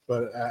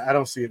 But I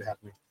don't see it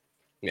happening.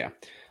 Yeah.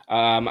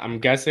 I'm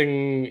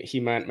guessing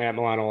Matt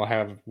Milano will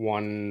have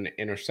 1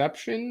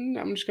 interception.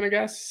 I'm just gonna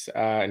guess,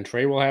 and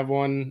Trey will have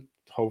 1.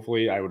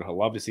 Hopefully, I would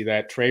love to see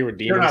that. Trey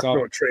redeem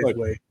himself. Trey's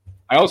way.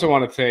 I also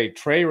want to say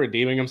Trey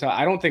redeeming himself.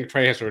 I don't think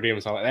Trey has to redeem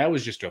himself. That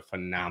was just a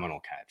phenomenal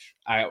catch.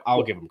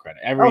 I'll give him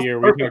credit. Every year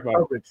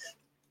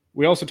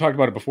we also talked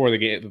about it before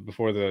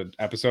the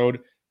episode.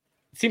 It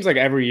seems like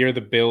every year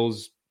the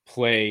Bills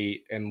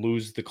play and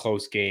lose the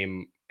close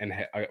game and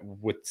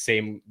with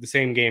the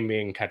same game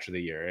being catch of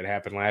the year. It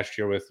happened last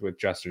year with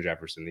Justin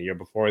Jefferson. The year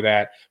before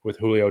that with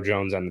Julio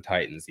Jones on the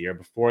Titans. The year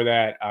before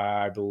that,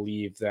 I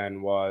believe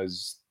then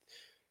was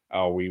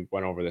we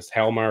went over this,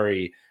 Hail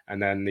Murray.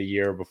 And then the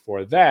year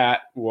before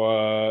that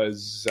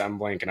was, I'm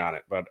blanking on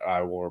it, but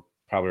I will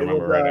probably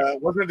remember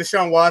right. Wasn't it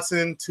Deshaun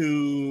Watson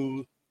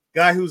to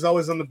guy who's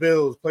always on the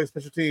Bills, plays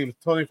special teams,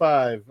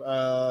 25?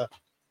 I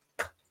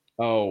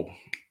know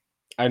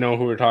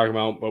who we're talking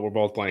about, but we're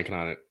both blanking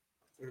on it.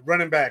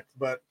 Running back,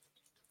 but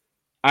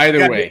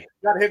either way.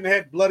 Got hit in the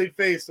head, bloody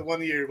face the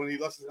 1 year when he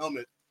lost his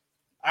helmet.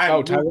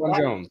 Taiwan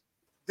Jones.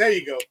 There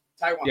you go.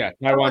 Taiwan. Yeah,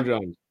 Taiwan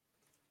Jones.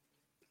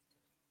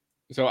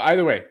 So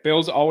either way,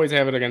 Bills always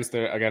have it against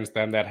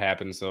them. That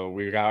happens. So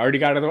we already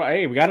got out of the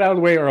way. Hey, we got out of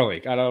the way early.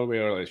 Got out of the way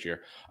early this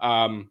year.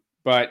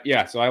 But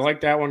yeah, so I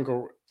like that one.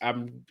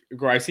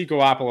 I see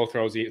Garoppolo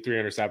throws 3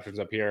 interceptions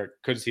up here.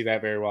 Could see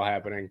that very well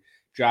happening.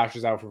 Josh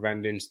is out for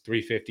vengeance.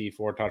 350,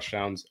 4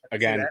 touchdowns.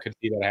 Again, could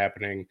see that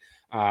happening.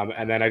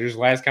 And then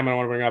last comment I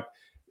want to bring up.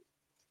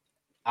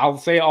 I'll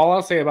say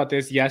about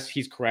this. Yes,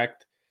 he's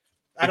correct.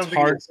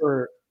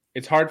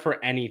 It's hard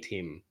for any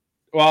team.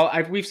 Well,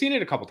 we've seen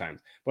it a couple times,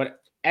 but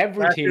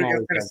every team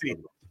always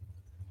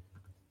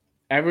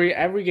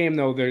every game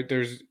though.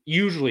 There's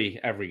usually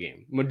every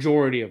game,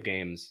 majority of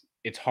games,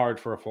 it's hard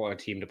for a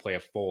team to play a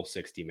full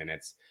 60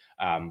 minutes.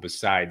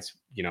 Besides,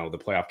 the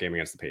playoff game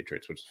against the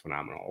Patriots, which is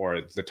phenomenal,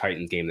 or the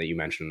Titans game that you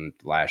mentioned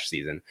last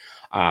season.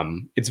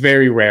 It's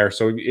very rare,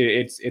 so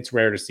it's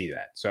rare to see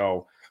that.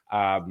 So,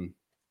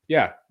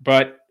 yeah,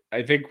 but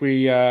I think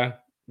we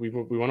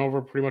went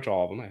over pretty much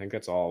all of them. I think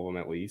that's all of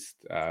them at least.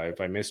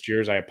 If I missed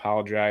yours, I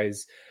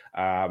apologize.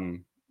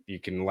 You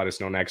can let us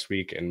know next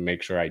week and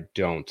make sure I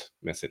don't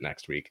miss it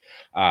next week.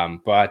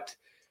 But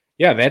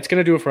yeah, that's going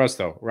to do it for us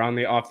though.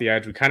 Around off the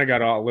edge, we kind of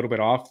got a little bit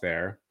off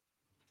there.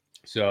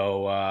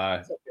 So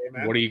okay,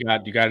 what do you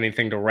got? You got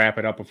anything to wrap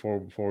it up before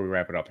we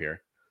wrap it up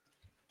here?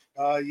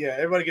 Yeah,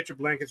 everybody get your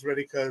blankets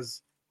ready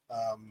because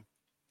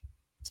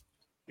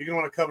you're going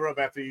to want to cover up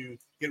after you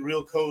get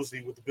real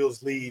cozy with the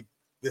Bills lead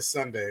this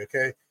Sunday,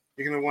 okay?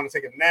 You're going to want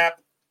to take a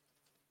nap.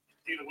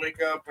 You're going to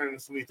wake up and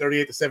it's going to be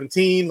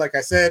 38-17, like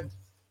I said,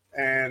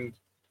 and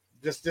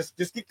just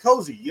get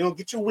cozy.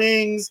 Get your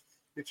wings,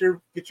 get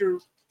your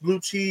blue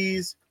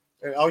cheese,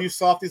 all you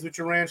softies with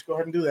your ranch. Go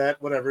ahead and do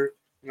that, whatever.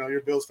 you're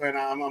a Bills fan.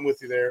 I'm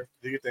with you there.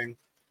 Do your thing.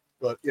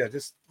 But yeah,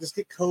 just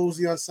get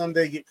cozy on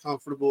Sunday, get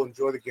comfortable,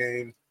 enjoy the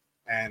game,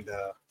 and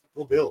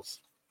go Bills.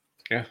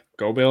 Yeah,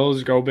 go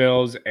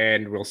Bills,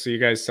 and we'll see you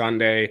guys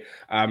Sunday.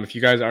 If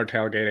you guys are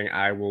tailgating,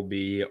 I will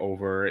be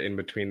over in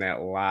between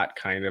that lot,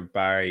 kind of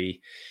by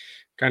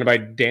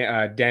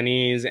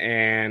Denny's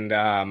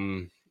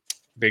and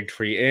Big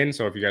Tree Inn.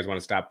 So if you guys want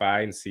to stop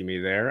by and see me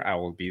there, I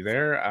will be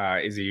there.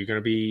 Izzy, are you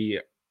gonna be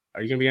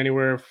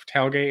anywhere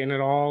tailgating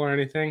at all or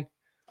anything?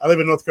 I live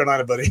in North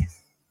Carolina, buddy.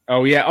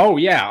 Oh yeah.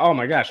 Oh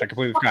my gosh, I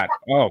completely forgot.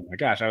 Oh my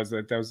gosh, I was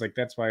like,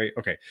 that's why.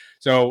 Okay,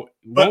 so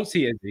won't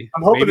see Izzy.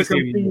 I'm hoping to come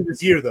see you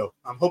this year, though.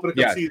 I'm hoping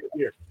to come see you this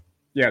year.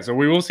 Yeah, so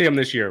we will see him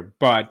this year.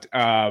 But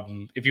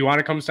if you want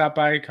to come stop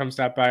by.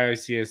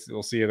 See us.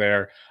 We'll see you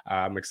there.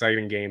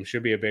 Exciting game.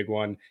 Should be a big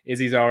one.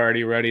 Izzy's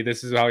already ready.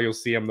 This is how you'll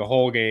see him the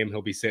whole game.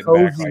 He'll be sitting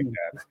back like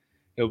that.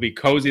 He'll be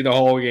cozy the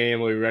whole game.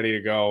 We'll be ready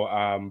to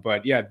go.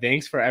 But yeah,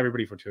 thanks for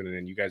everybody for tuning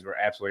in. You guys were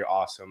absolutely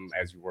awesome,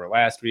 as you were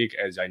last week,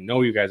 as I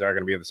know you guys are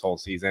going to be this whole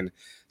season.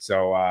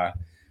 So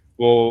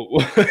we'll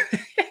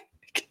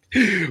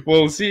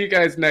we'll see you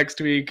guys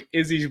next week.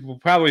 Izzy will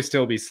probably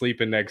still be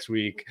sleeping next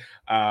week.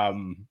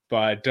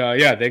 But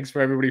yeah, thanks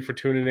for everybody for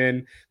tuning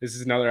in. This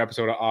is another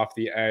episode of Off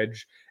the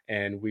Edge,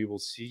 and we will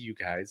see you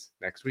guys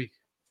next week.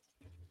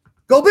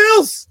 Go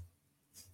Bills!